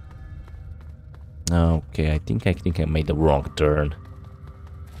 Okay, I think I made the wrong turn.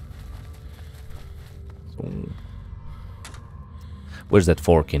 So, where's that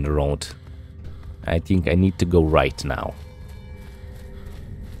fork in the road? I think I need to go right now.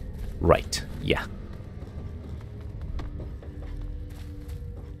 Right, yeah.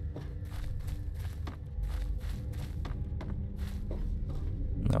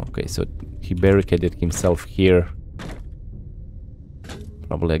 Okay, so he barricaded himself here.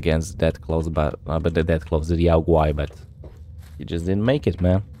 Probably against that close, but that close the Yao Guai, but he just didn't make it,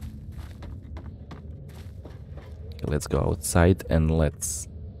 man. Okay, let's go outside and let's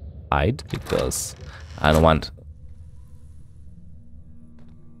hide because I don't want.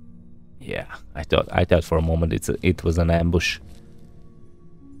 Yeah, I thought for a moment it was an ambush.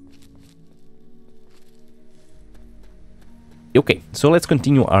 Okay, so let's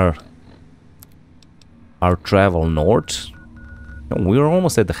continue our travel north. We're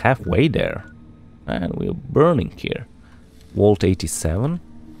almost at the halfway there, and we're burning here. Vault 87.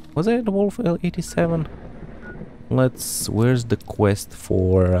 Was it the Vault 87? Where's the quest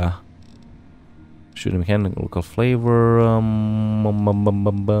for shooting mechanical flavor?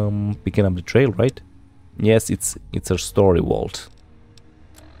 Picking up the trail, right? Yes, it's a story vault.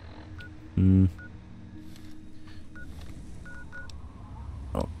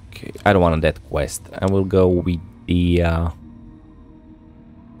 Okay, I don't want that quest. I will go with the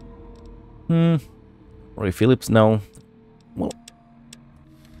Roy Phillips. No. Well,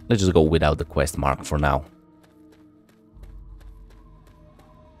 let's just go without the quest mark for now.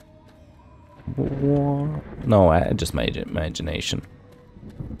 No, just my imagination.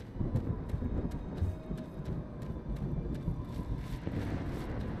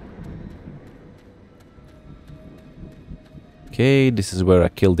 Okay, this is where I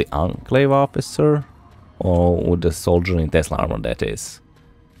killed the Enclave officer, or the soldier in Tesla armor, that is.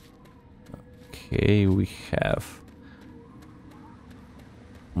 Okay, we have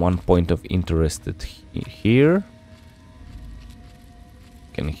 1 point of interest here.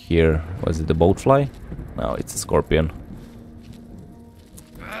 Can hear, was it the boatfly? No, it's a scorpion.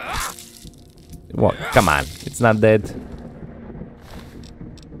 What? Come on, it's not dead.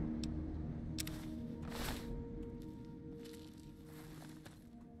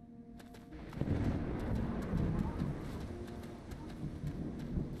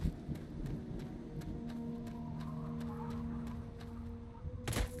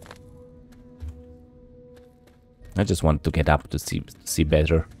 I just want to get up to see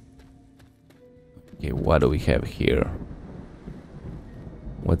better. Okay, what do we have here?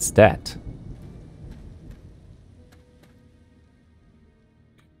 What's that?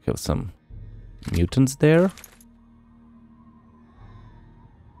 Have some mutants there.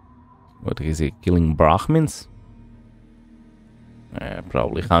 What is he killing? Brahmins?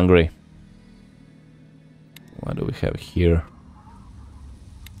 Probably hungry. What do we have here?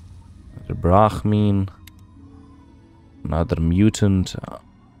 Another Brahmin. Another mutant.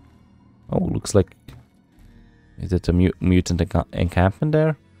 Oh, looks like... Is it a mutant encampment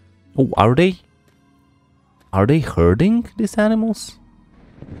there? Oh, are they? Are they herding these animals?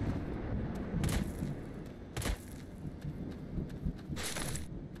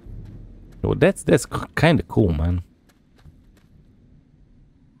 Oh, that's kind of cool, man.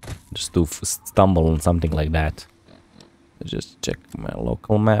 Just to stumble on something like that. Let's just check my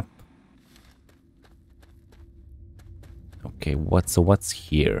local map. Okay, what's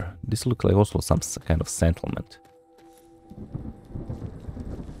here? This looks like also some kind of settlement.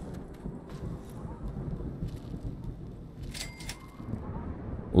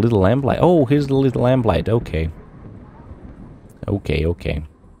 Little lamplight. Oh, here's the little lamplight. Okay. Okay, okay.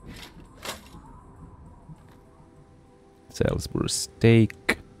 Salisbury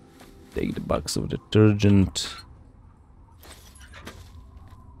steak. Take the box of detergent.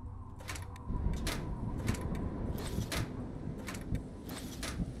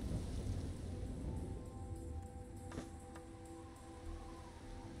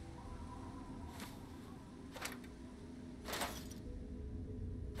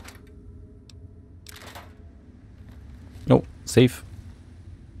 No, safe.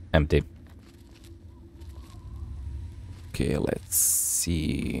 Empty. Okay, let's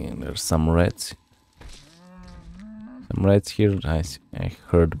see. There's some rats. Some rats here. I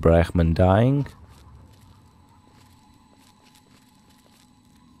heard Brahman dying.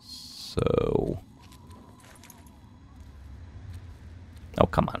 So... Oh,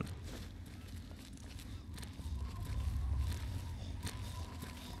 come on.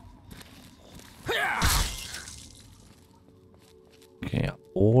 Okay, a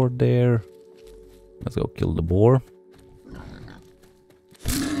boar there. Let's go kill the boar.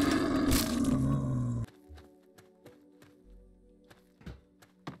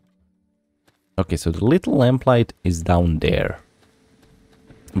 Okay, so the little lamplight is down there.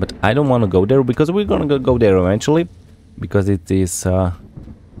 But I don't want to go there because we're gonna go there eventually. Because it is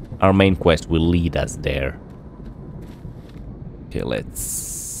our main quest will lead us there. Okay, let's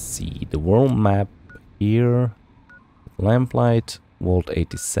see the world map here. Lamplight, Vault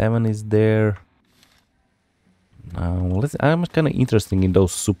 87 is there. Now, I'm kind of interested in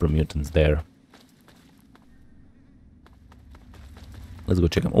those super mutants there. Let's go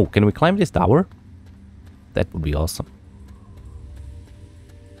check them. Oh, can we climb this tower? That would be awesome.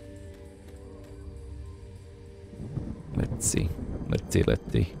 Let's see. Let's see,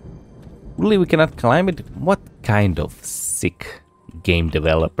 let's see. Really, we cannot climb it? What kind of sick game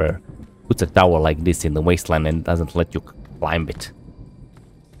developer puts a tower like this in the Wasteland and doesn't let you climb it?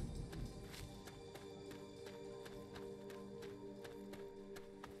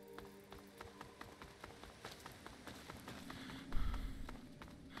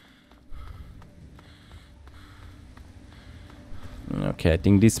 Okay, I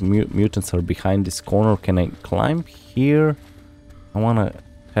think these mutants are behind this corner. Can I climb here? I want to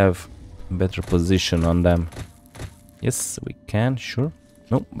have a better position on them. Yes, we can, sure.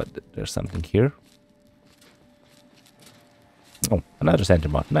 No, but there's something here. Oh, another center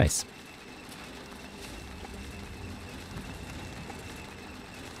mod. Nice.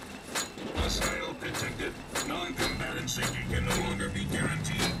 Hostile detected. Non-combatant safety can no longer be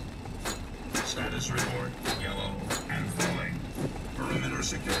guaranteed. Status report yellow and falling. Perimeter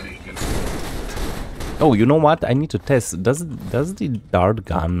security control. Oh, you know what? I need to test. Does the dart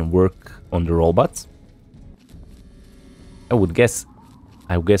gun work on the robots? I would guess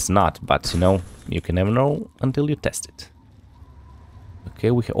not, but you know, you can never know until you test it. Okay,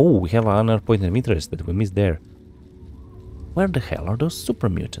 we have another point of interest that we missed there. Where the hell are those super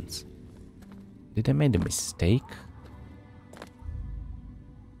mutants? Did I make a mistake?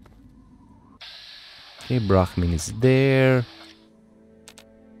 Okay, Brahmin is there.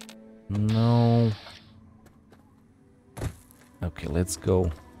 No. Okay, let's go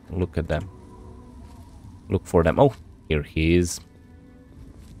look at them. Look for them. Oh, here he is.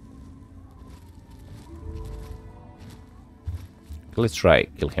 Let's try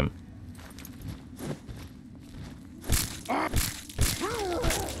kill him.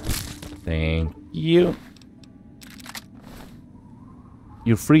 Thank you.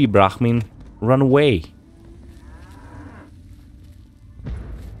 You're free, Brahmin. Run away.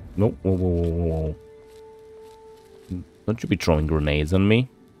 No, whoa, whoa, whoa, whoa. Don't you be throwing grenades on me.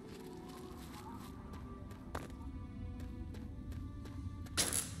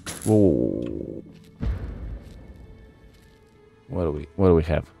 Whoa. What do we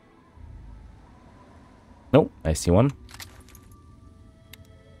have? No, I see one.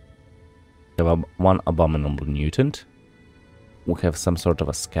 We have one abominable mutant. We have some sort of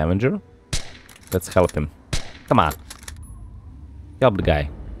a scavenger. Let's help him. Come on. Help the guy.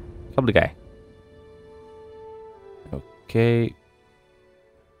 Help the guy. Okay.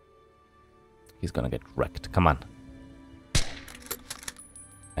 He's gonna get wrecked. Come on.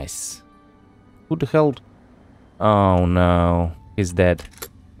 Nice. Who the hell? Oh no. He's dead.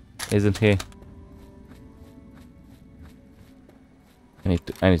 Isn't he?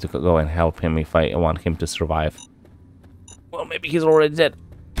 I need to go and help him if I want him to survive. Well, maybe he's already dead.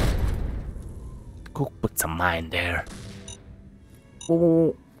 Go put some mine there.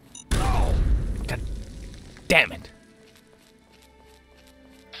 Oh. God damn it.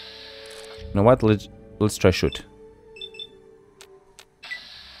 You know what? Let's try shoot.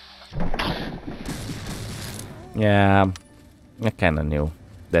 Yeah. I kinda knew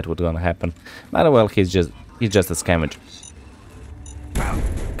that was gonna happen. But well, he's just a scavenger.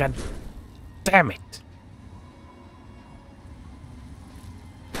 God damn it.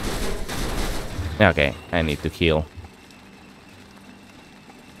 Okay, I need to heal.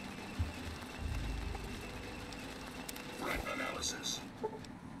 Threat analysis.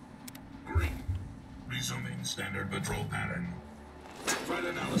 Green. Resuming standard patrol pattern. Threat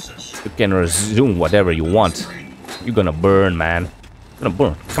analysis. You can resume whatever you want. You're gonna burn, man. You're gonna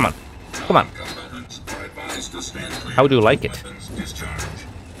burn. Come on. Come on. Combatants are advised to stand clear. How do you like it? Weapons discharge.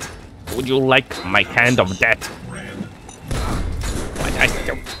 Would you like my hand of death? Red.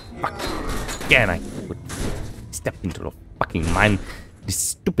 Fuck. Again, I would step into the fucking mine. This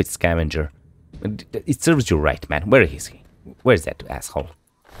stupid scavenger. It serves you right, man. Where is he? Where's that asshole?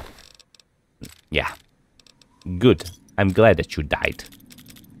 Yeah. Good. I'm glad that you died.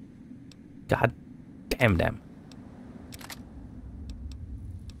 God damn them.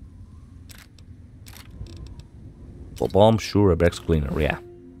 Bomb, sure, a Brex cleaner, yeah.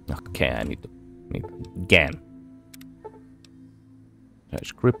 Okay, I need again.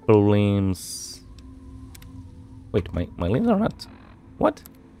 There's cripple limbs. Wait, my limbs are not. What?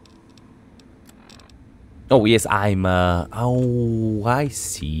 Oh yes, I'm oh, I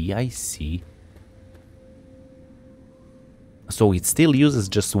see. So it still uses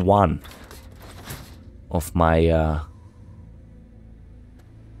just one of my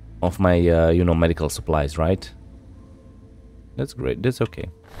you know, medical supplies, right? That's great. That's okay.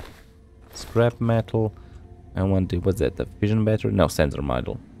 Scrap metal. I want the, what's that? The fission battery? No, sensor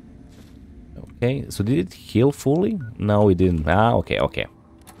module. Okay. So did it heal fully? No, it didn't. Ah, okay, okay.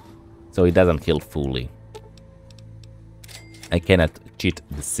 So it doesn't heal fully. I cannot cheat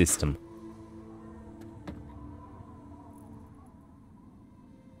the system.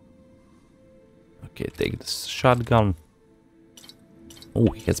 Okay, take this shotgun.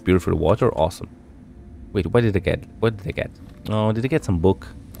 Oh, he has purified water. Awesome. Wait, what did I get? What did I get? Oh, did I get some book?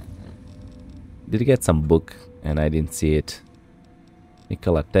 Did I get some book and I didn't see it?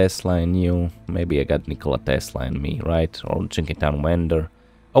 Nikola Tesla and you. Maybe I got Nikola Tesla and me, right? Or Town Wender.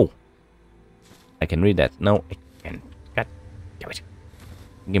 Oh, I can read that. No, I can't. God damn it.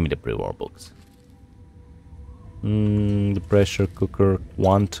 Give me the pre-war books. The pressure cooker,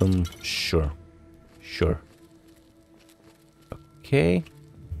 quantum, sure. Sure. Okay.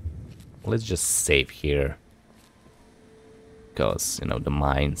 Let's just save here. Because, you know, the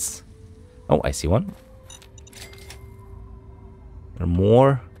mines. Oh, I see one. There are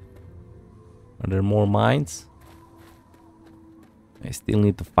more. Are there more mines? I still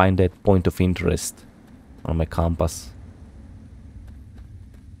need to find that point of interest on my compass.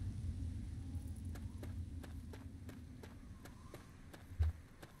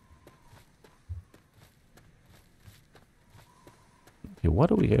 Okay, what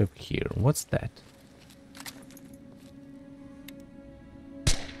do we have here? What's that?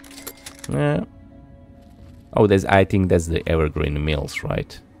 Oh, I think that's the Evergreen Mills,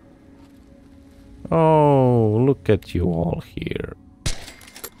 right? Oh, look at you all here.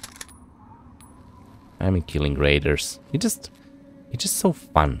 I'm killing raiders. It's just so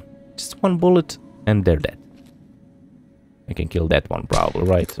fun. Just one bullet and they're dead. I can kill that one probably,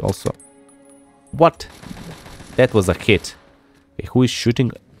 right? Also, what? That was a hit. Okay, who is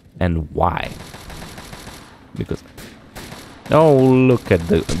shooting and why? Because oh, look at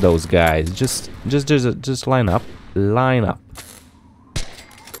those guys. Just line up, line up,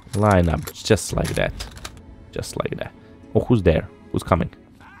 just like that, just like that. Oh, who's there? Who's coming?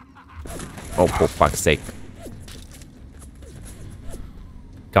 Oh, for fuck's sake!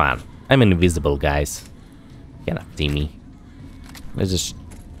 Come on, I'm invisible, guys. Cannot see me. Let's just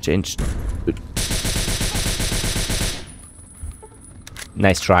change.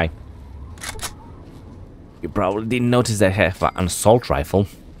 Nice try. You probably didn't notice I have an assault rifle.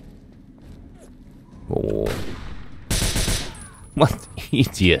 Oh. What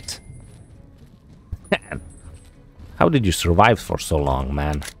idiot. Man. How did you survive for so long,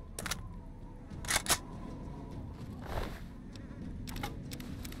 man?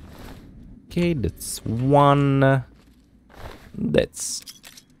 Okay, that's one. That's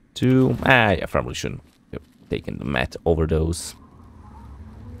two. I probably shouldn't have taken the mat overdose.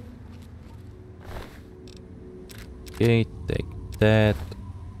 Okay, take that.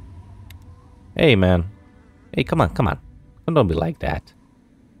 Hey, man. Hey, come on, come on. Don't be like that.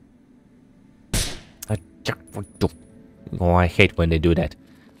 Oh, I hate when they do that.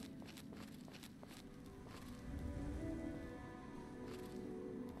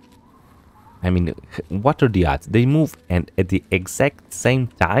 I mean, what are the odds? They move and at the exact same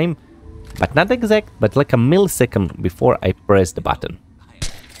time, But not exact, but like a millisecond before I press the button.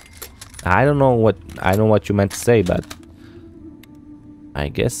 I don't know what you meant to say, but I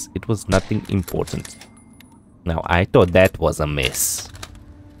guess it was nothing important. Now, I thought that was a miss.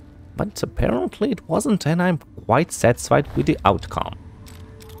 But apparently it wasn't, and I'm quite satisfied with the outcome.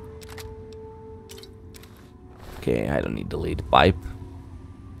 Okay, I don't need the lead pipe.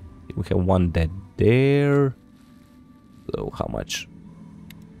 We have one dead there. So, how much?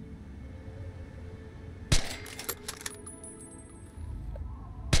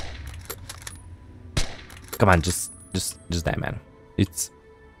 Come on, just die, man. It's...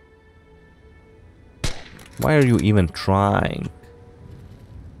 Why are you even trying?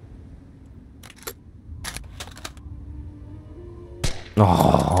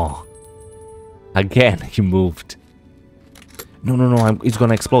 Oh, again he moved. No, it's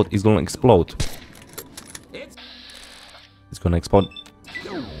gonna explode. It's gonna explode. It's gonna explode.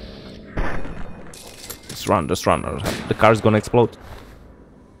 Just run. The car's gonna explode.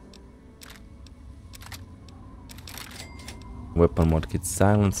 Weapon mod kit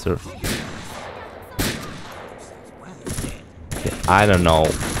silencer. Okay, I don't know.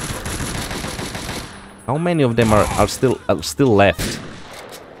 How many of them are still left?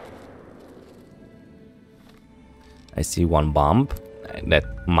 I see one bomb. That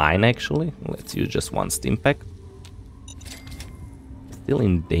mine actually. Let's use just one stim pack. Still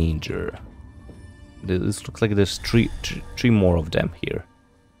in danger. This looks like there's three more of them here.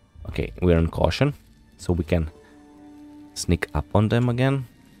 Okay, we're in caution, so we can sneak up on them again.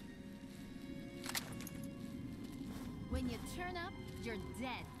 When you turn up, you're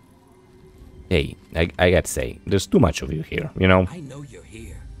dead. Hey, I gotta say, there's too much of you here, you know? I know you're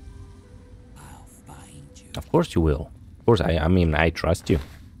here. I'll find you. Of course you will. Of course, I mean, I trust you.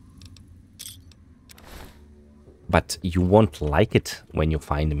 But you won't like it when you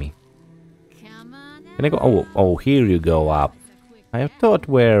find me. Come on. Can I go? Oh, here you go up. I thought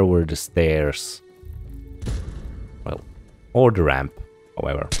where were the stairs? Well, or the ramp,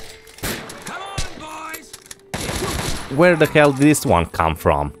 however. Come on, boys! Where the hell did this one come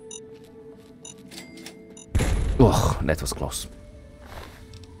from? Ugh, that was close.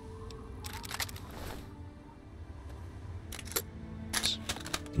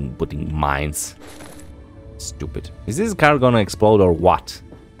 Putting mines. Stupid. Is this car gonna explode or what?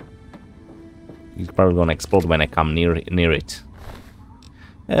 It's probably gonna explode when I come near it.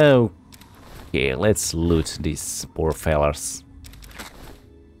 Okay, let's loot these poor fellas.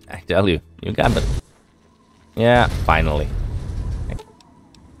 I tell you, you got them. Yeah, finally.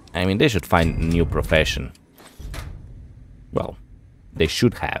 I mean, they should find a new profession. Well, they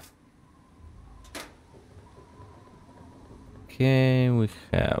should have. Okay, we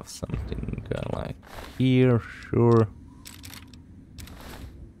have something like here, sure.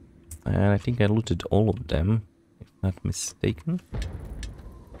 And I think I looted all of them, if not mistaken.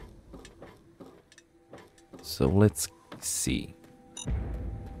 So let's see.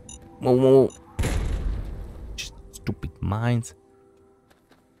 Whoa. Just stupid mines.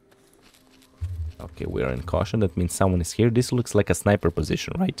 Okay, we are in caution. That means someone is here. This looks like a sniper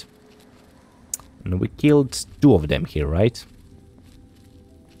position, right? And we killed 2 of them here, right?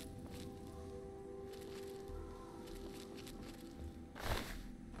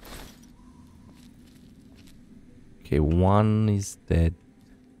 Okay, one is dead.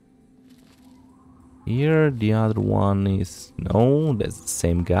 Here, the other one is... No, that's the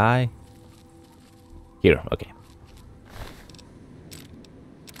same guy. Here, okay.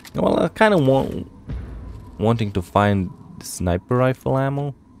 Well, I kind of wanting to find the sniper rifle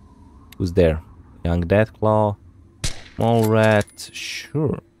ammo. Who's there? Young Deathclaw. Small rat.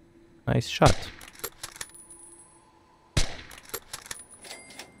 Sure. Nice shot.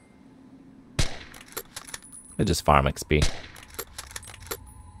 Let's just farm XP.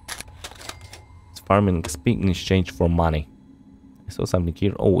 It's farming XP in exchange for money. I saw something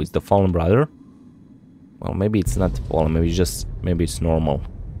here. Oh, it's the Fallen Brother. Well, maybe it's not Fallen. Maybe it's normal.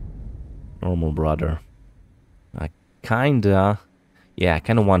 Normal brother. I kinda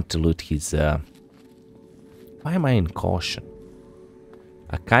want to loot his. Why am I in caution?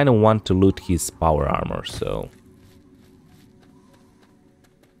 I kinda want to loot his power armor. So.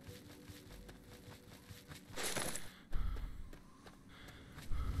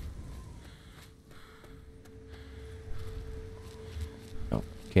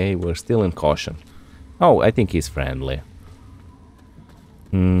 Okay, we're still in caution. Oh, I think he's friendly.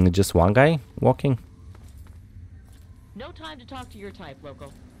 Just one guy walking? No time to talk to your type,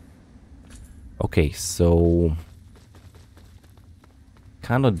 local. Okay, so...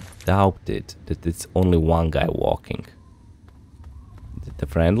 Kind of doubted that it's only one guy walking. it a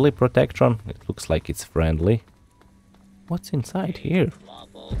friendly protectron? It looks like it's friendly. What's inside here?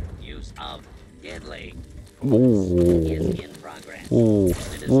 Lawful use of deadly Ooh. is in progress. Ooh.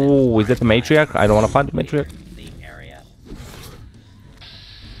 Ooh, is that the matriarch? I don't want to find the matriarch. The area.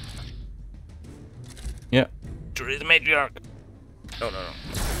 Yeah. Sure is the matriarch. No, no, no.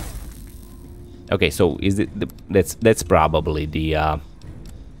 Okay, so is it that's probably the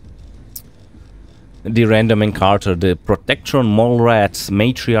random encounter, the Protectron, Mole Rats,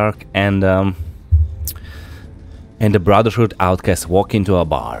 Matriarch, and the Brotherhood outcast walk into a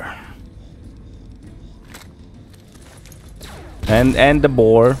bar. And the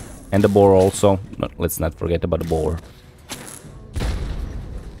boar. And the boar also. No, let's not forget about the boar.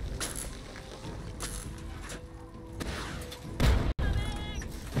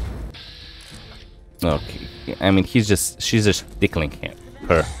 Okay. I mean, she's just tickling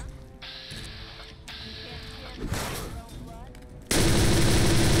her.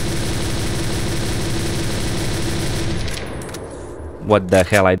 What the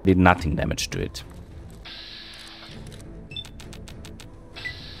hell? I did nothing damage to it.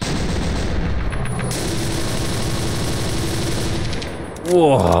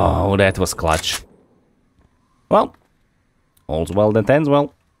 Whoa, that was clutch. Well, all's well that ends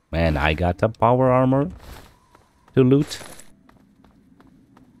well. And I got a power armor to loot.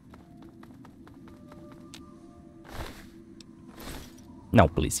 Now,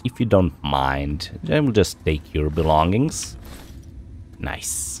 please, if you don't mind, I will just take your belongings.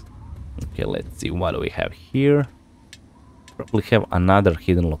 Nice. Okay, let's see, what do we have here? Probably have another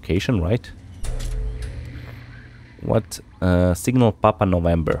hidden location, right? What? Signal Papa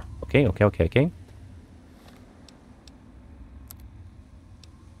November. Okay.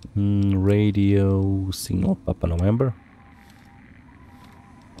 Radio Signal Papa November.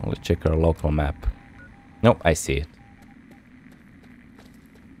 Let's check our local map. Nope, I see it.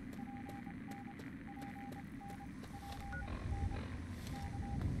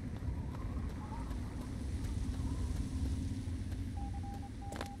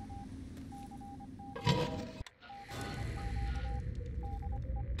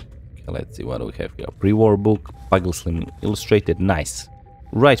 Let's see what we have here. Pre-war book, Puggleslim illustrated, nice.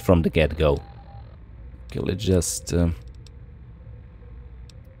 Right from the get-go. Okay, let's just turn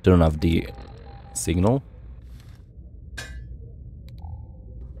off the signal.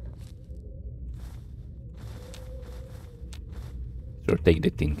 Sure, take the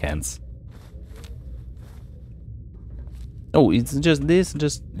tin cans. Oh, it's just this?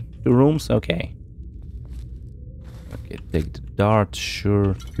 Just 2 rooms? Okay. Okay, take the dart,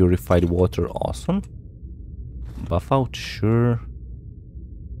 sure. Purified water, awesome. Buff out, sure.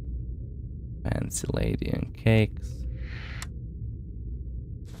 Fancy lady and cakes.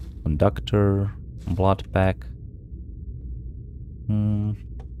 Conductor, blood pack. Come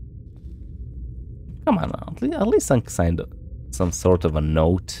on, at least some sort of a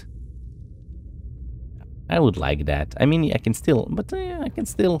note. I would like that. I mean, I can still, but I can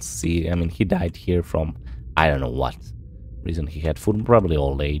still see. I mean, he died here from I don't know what reason. He had food, probably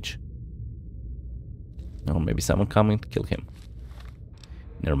old age. Or maybe someone coming to kill him.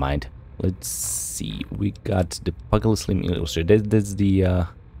 Never mind. Let's see. We got the Puggleslim illustrated. That's the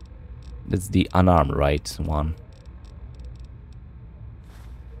unarmed, right? One.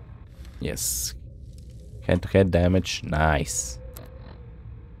 Yes. Head-to-head damage. Nice.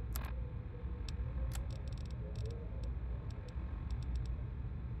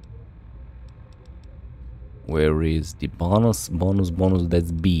 Where is the bonus? Bonus.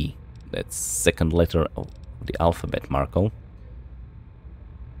 That's B. That's second letter of the alphabet, Marco.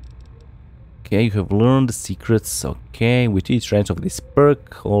 Okay, you have learned the secrets. Okay, with each range of this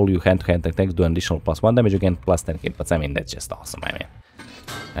perk, all you hand-to-hand attacks do an additional +1 damage again, plus 10 hit points. I mean, that's just awesome. I mean,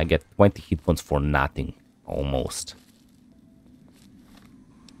 I get 20 hit points for nothing, almost.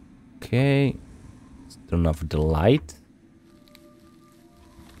 Okay, let's turn off the light.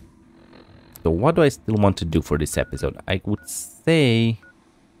 So what do I still want to do for this episode? I would say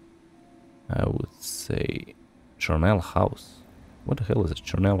Charnel house. What the hell is a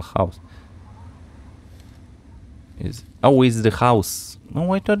Charnel house? Is the house?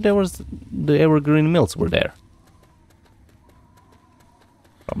 Oh, I thought there was the Evergreen Mills were there.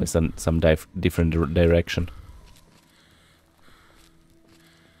 Probably some different direction.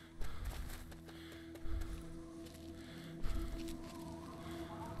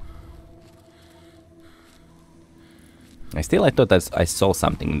 I thought I saw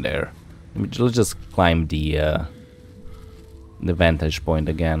something there. Let's just climb the vantage point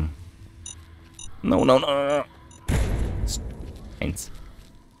again. No. Thanks.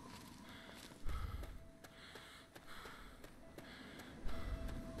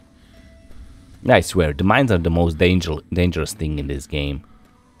 I swear, the mines are the most dangerous thing in this game.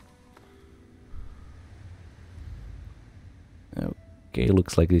 Okay,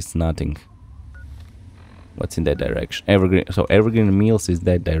 looks like it's nothing. What's in that direction? Evergreen. So Evergreen Mills is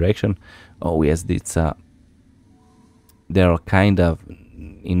that direction. Oh yes, it's they are kind of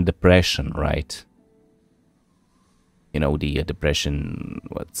in depression, right? You know, the depression.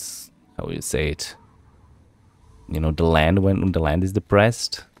 What's how you say it? You know, the land, when the land is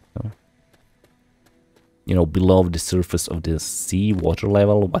depressed. You know, below the surface of the sea, water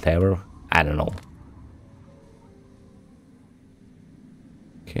level, whatever. I don't know.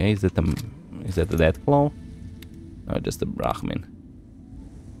 Okay, is that a dead claw? No, just a Brahmin.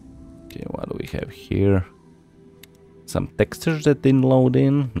 Okay, what do we have here? Some textures that didn't load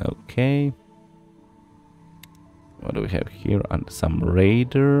in. Okay. What do we have here? And some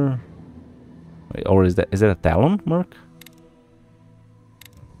raider. Wait, or is that a talon, Mark?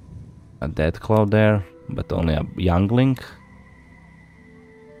 A dead claw there, but only a youngling.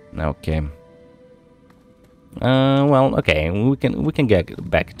 Okay. Well, okay, we can get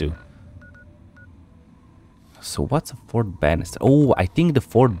back to. So what's a Fort Bannister? Oh, I think the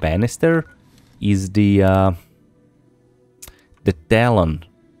Fort Bannister is the Talon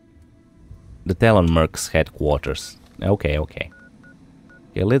Merc's headquarters. Okay. Okay,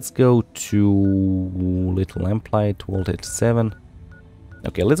 let's go to Little Lamplight, Voltage 7.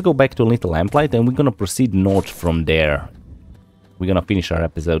 Okay, let's go back to Little Lamplight and we're gonna proceed north from there. We're gonna finish our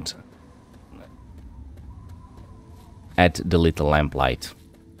episode at the Little Lamplight.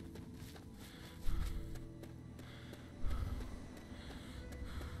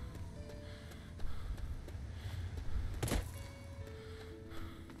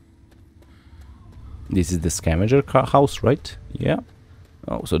 This is the scavenger house, right? Yeah.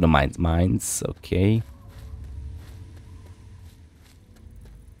 Oh, so the mines, okay.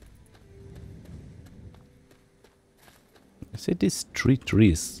 I see these three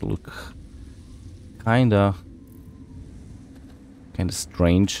trees look kinda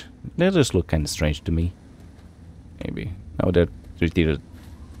strange. They just look kinda strange to me. Maybe. Oh, there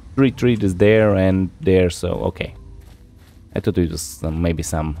three trees there and there, so okay. I thought it was maybe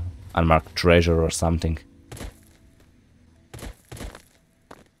some unmarked treasure or something.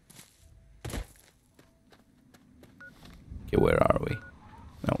 Okay, where are we?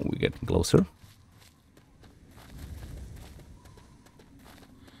 Now we're getting closer.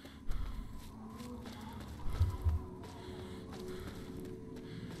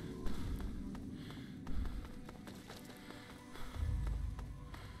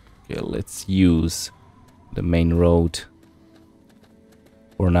 Okay, let's use the main road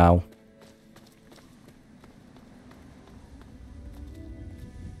for now.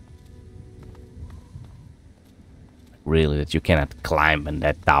 Really, that you cannot climb in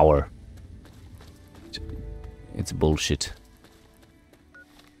that tower. It's bullshit.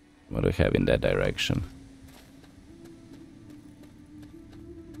 What do we have in that direction?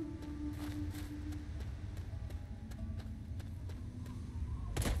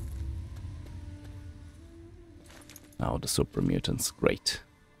 Oh, the super mutants, great.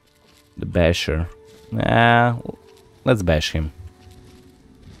 The basher. Let's bash him.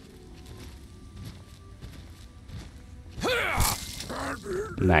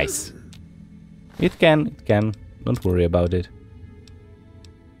 Nice. It can. Don't worry about it.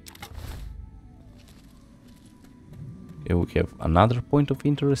 Okay, we have another point of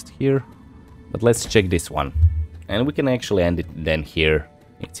interest here. But let's check this one. And we can actually end it then here.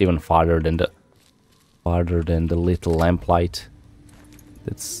 It's even farther than the Little Lamplight.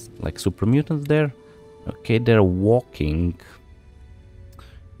 That's like super mutants there. Okay, they're walking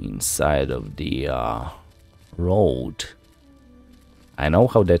inside of the road. I know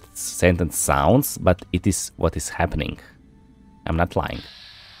how that sentence sounds, but it is what is happening. I'm not lying.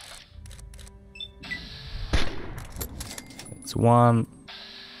 That's one.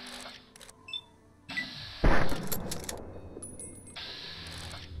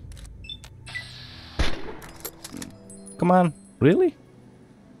 Come on, really?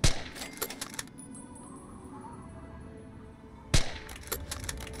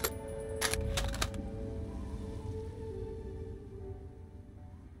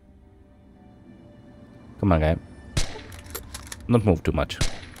 Come on, guy. Don't move too much.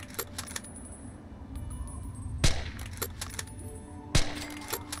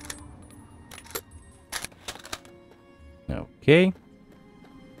 Okay.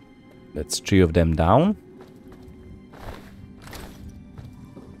 That's 3 of them down.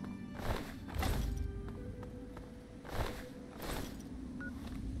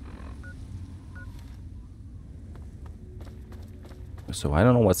 So I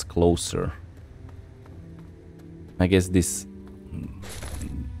don't know what's closer. I guess this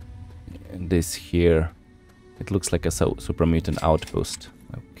here, it looks like a super mutant outpost.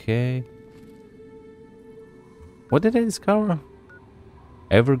 Okay. What did I discover?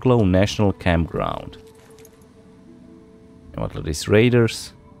 Everglow National Campground. And what are these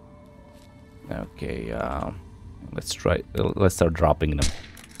raiders? Okay, let's start dropping them.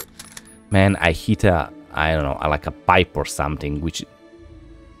 Man, I hit I don't know, like a pipe or something, which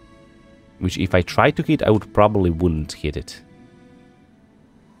if I try to hit, I wouldn't hit it.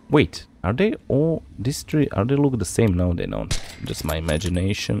 Wait, are they all these three? Are they look the same? No, they don't. Just my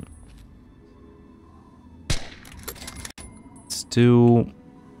imagination. It's 2.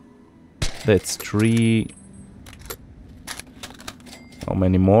 That's 3. How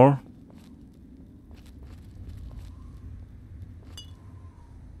many more?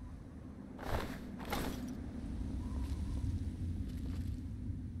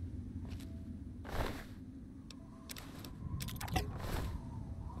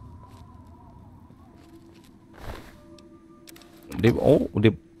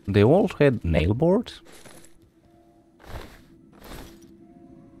 They all had nail board.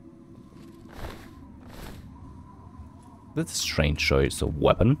 That's a strange choice of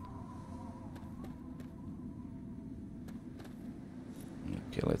weapon.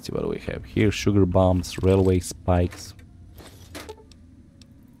 Okay, let's see what we have here. Sugar bombs, railway spikes.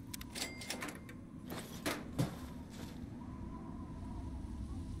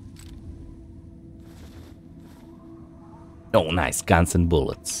 Oh, nice, guns and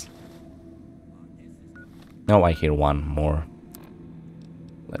bullets. Now I hear one more.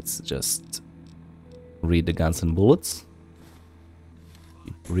 Let's just read the guns and bullets.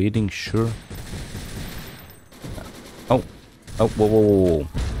 Keep reading, sure. Oh, whoa, whoa, whoa, whoa.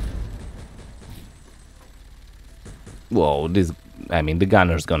 Whoa, this, I mean, the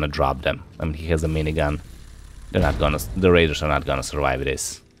gunner's gonna drop them. I mean, he has a minigun. They're not gonna, the raiders are not gonna survive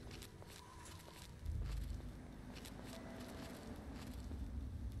this.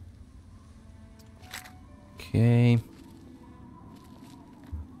 Okay.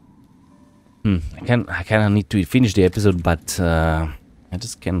 I kind of need to finish the episode, but I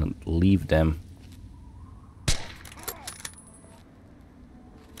just cannot leave them.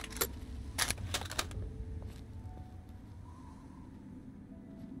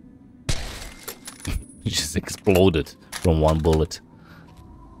 It just exploded from one bullet.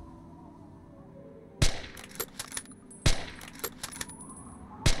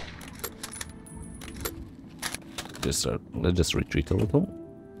 Let's just retreat a little.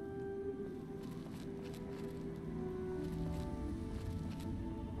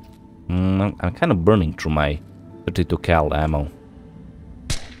 I'm kind of burning through my 32 cal ammo,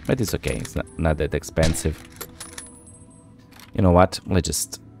 but it's okay. It's not that expensive. You know what? Let's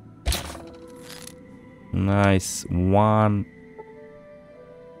just nice one,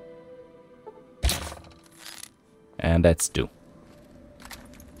 and that's 2.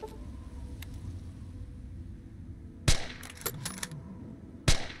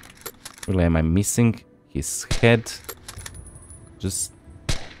 Really, am I missing his head? Just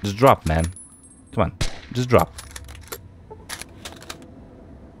drop, man. Come on, just drop.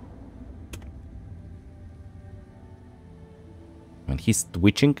 When he's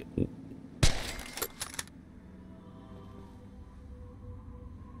twitching,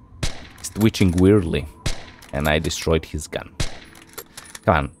 he's twitching weirdly, and I destroyed his gun.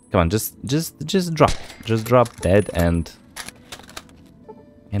 Come on, just drop dead and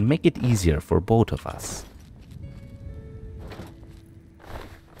make it easier for both of us.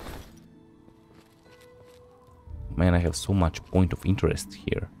 Man, I have so much point of interest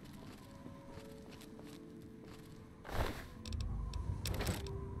here.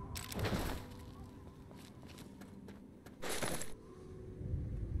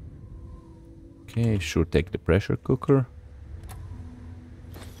 Okay, sure, take the pressure cooker.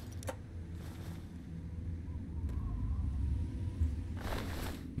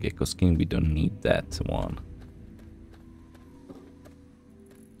 Gecko skin, we don't need that one.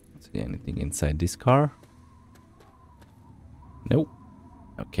 See anything inside this car? Nope.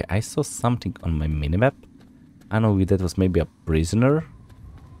 Okay, I saw something on my minimap. I don't know if that was maybe a prisoner.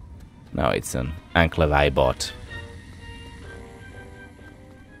 No, it's an enclave I bought.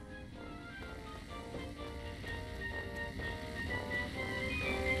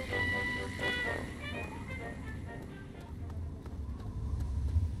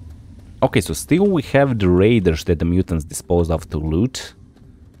 Okay, so still we have the raiders that the mutants disposed of to loot.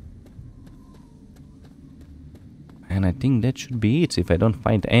 And I think that should be it, if I don't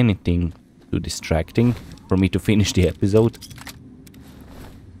find anything too distracting for me to finish the episode.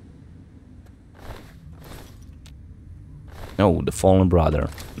 Oh, the fallen brother.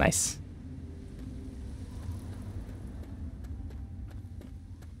 Nice.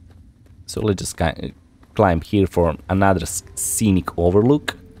 So let's just climb here for another scenic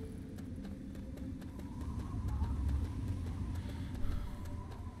overlook.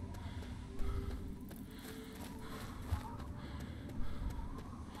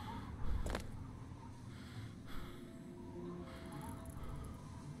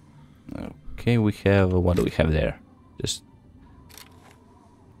 Okay, we have... what do we have there? Just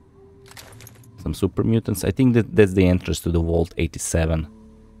some super mutants. I think that's the entrance to the Vault 87.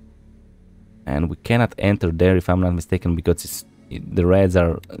 And we cannot enter there, if I'm not mistaken, because the raids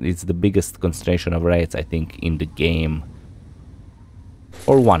are... it's the biggest concentration of raids, I think, in the game.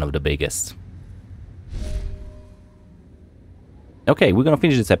 Or one of the biggest. Okay, we're gonna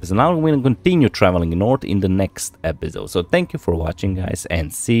finish this episode now. We're gonna continue traveling north in the next episode. So thank you for watching, guys,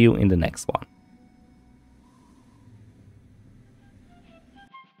 and see you in the next one.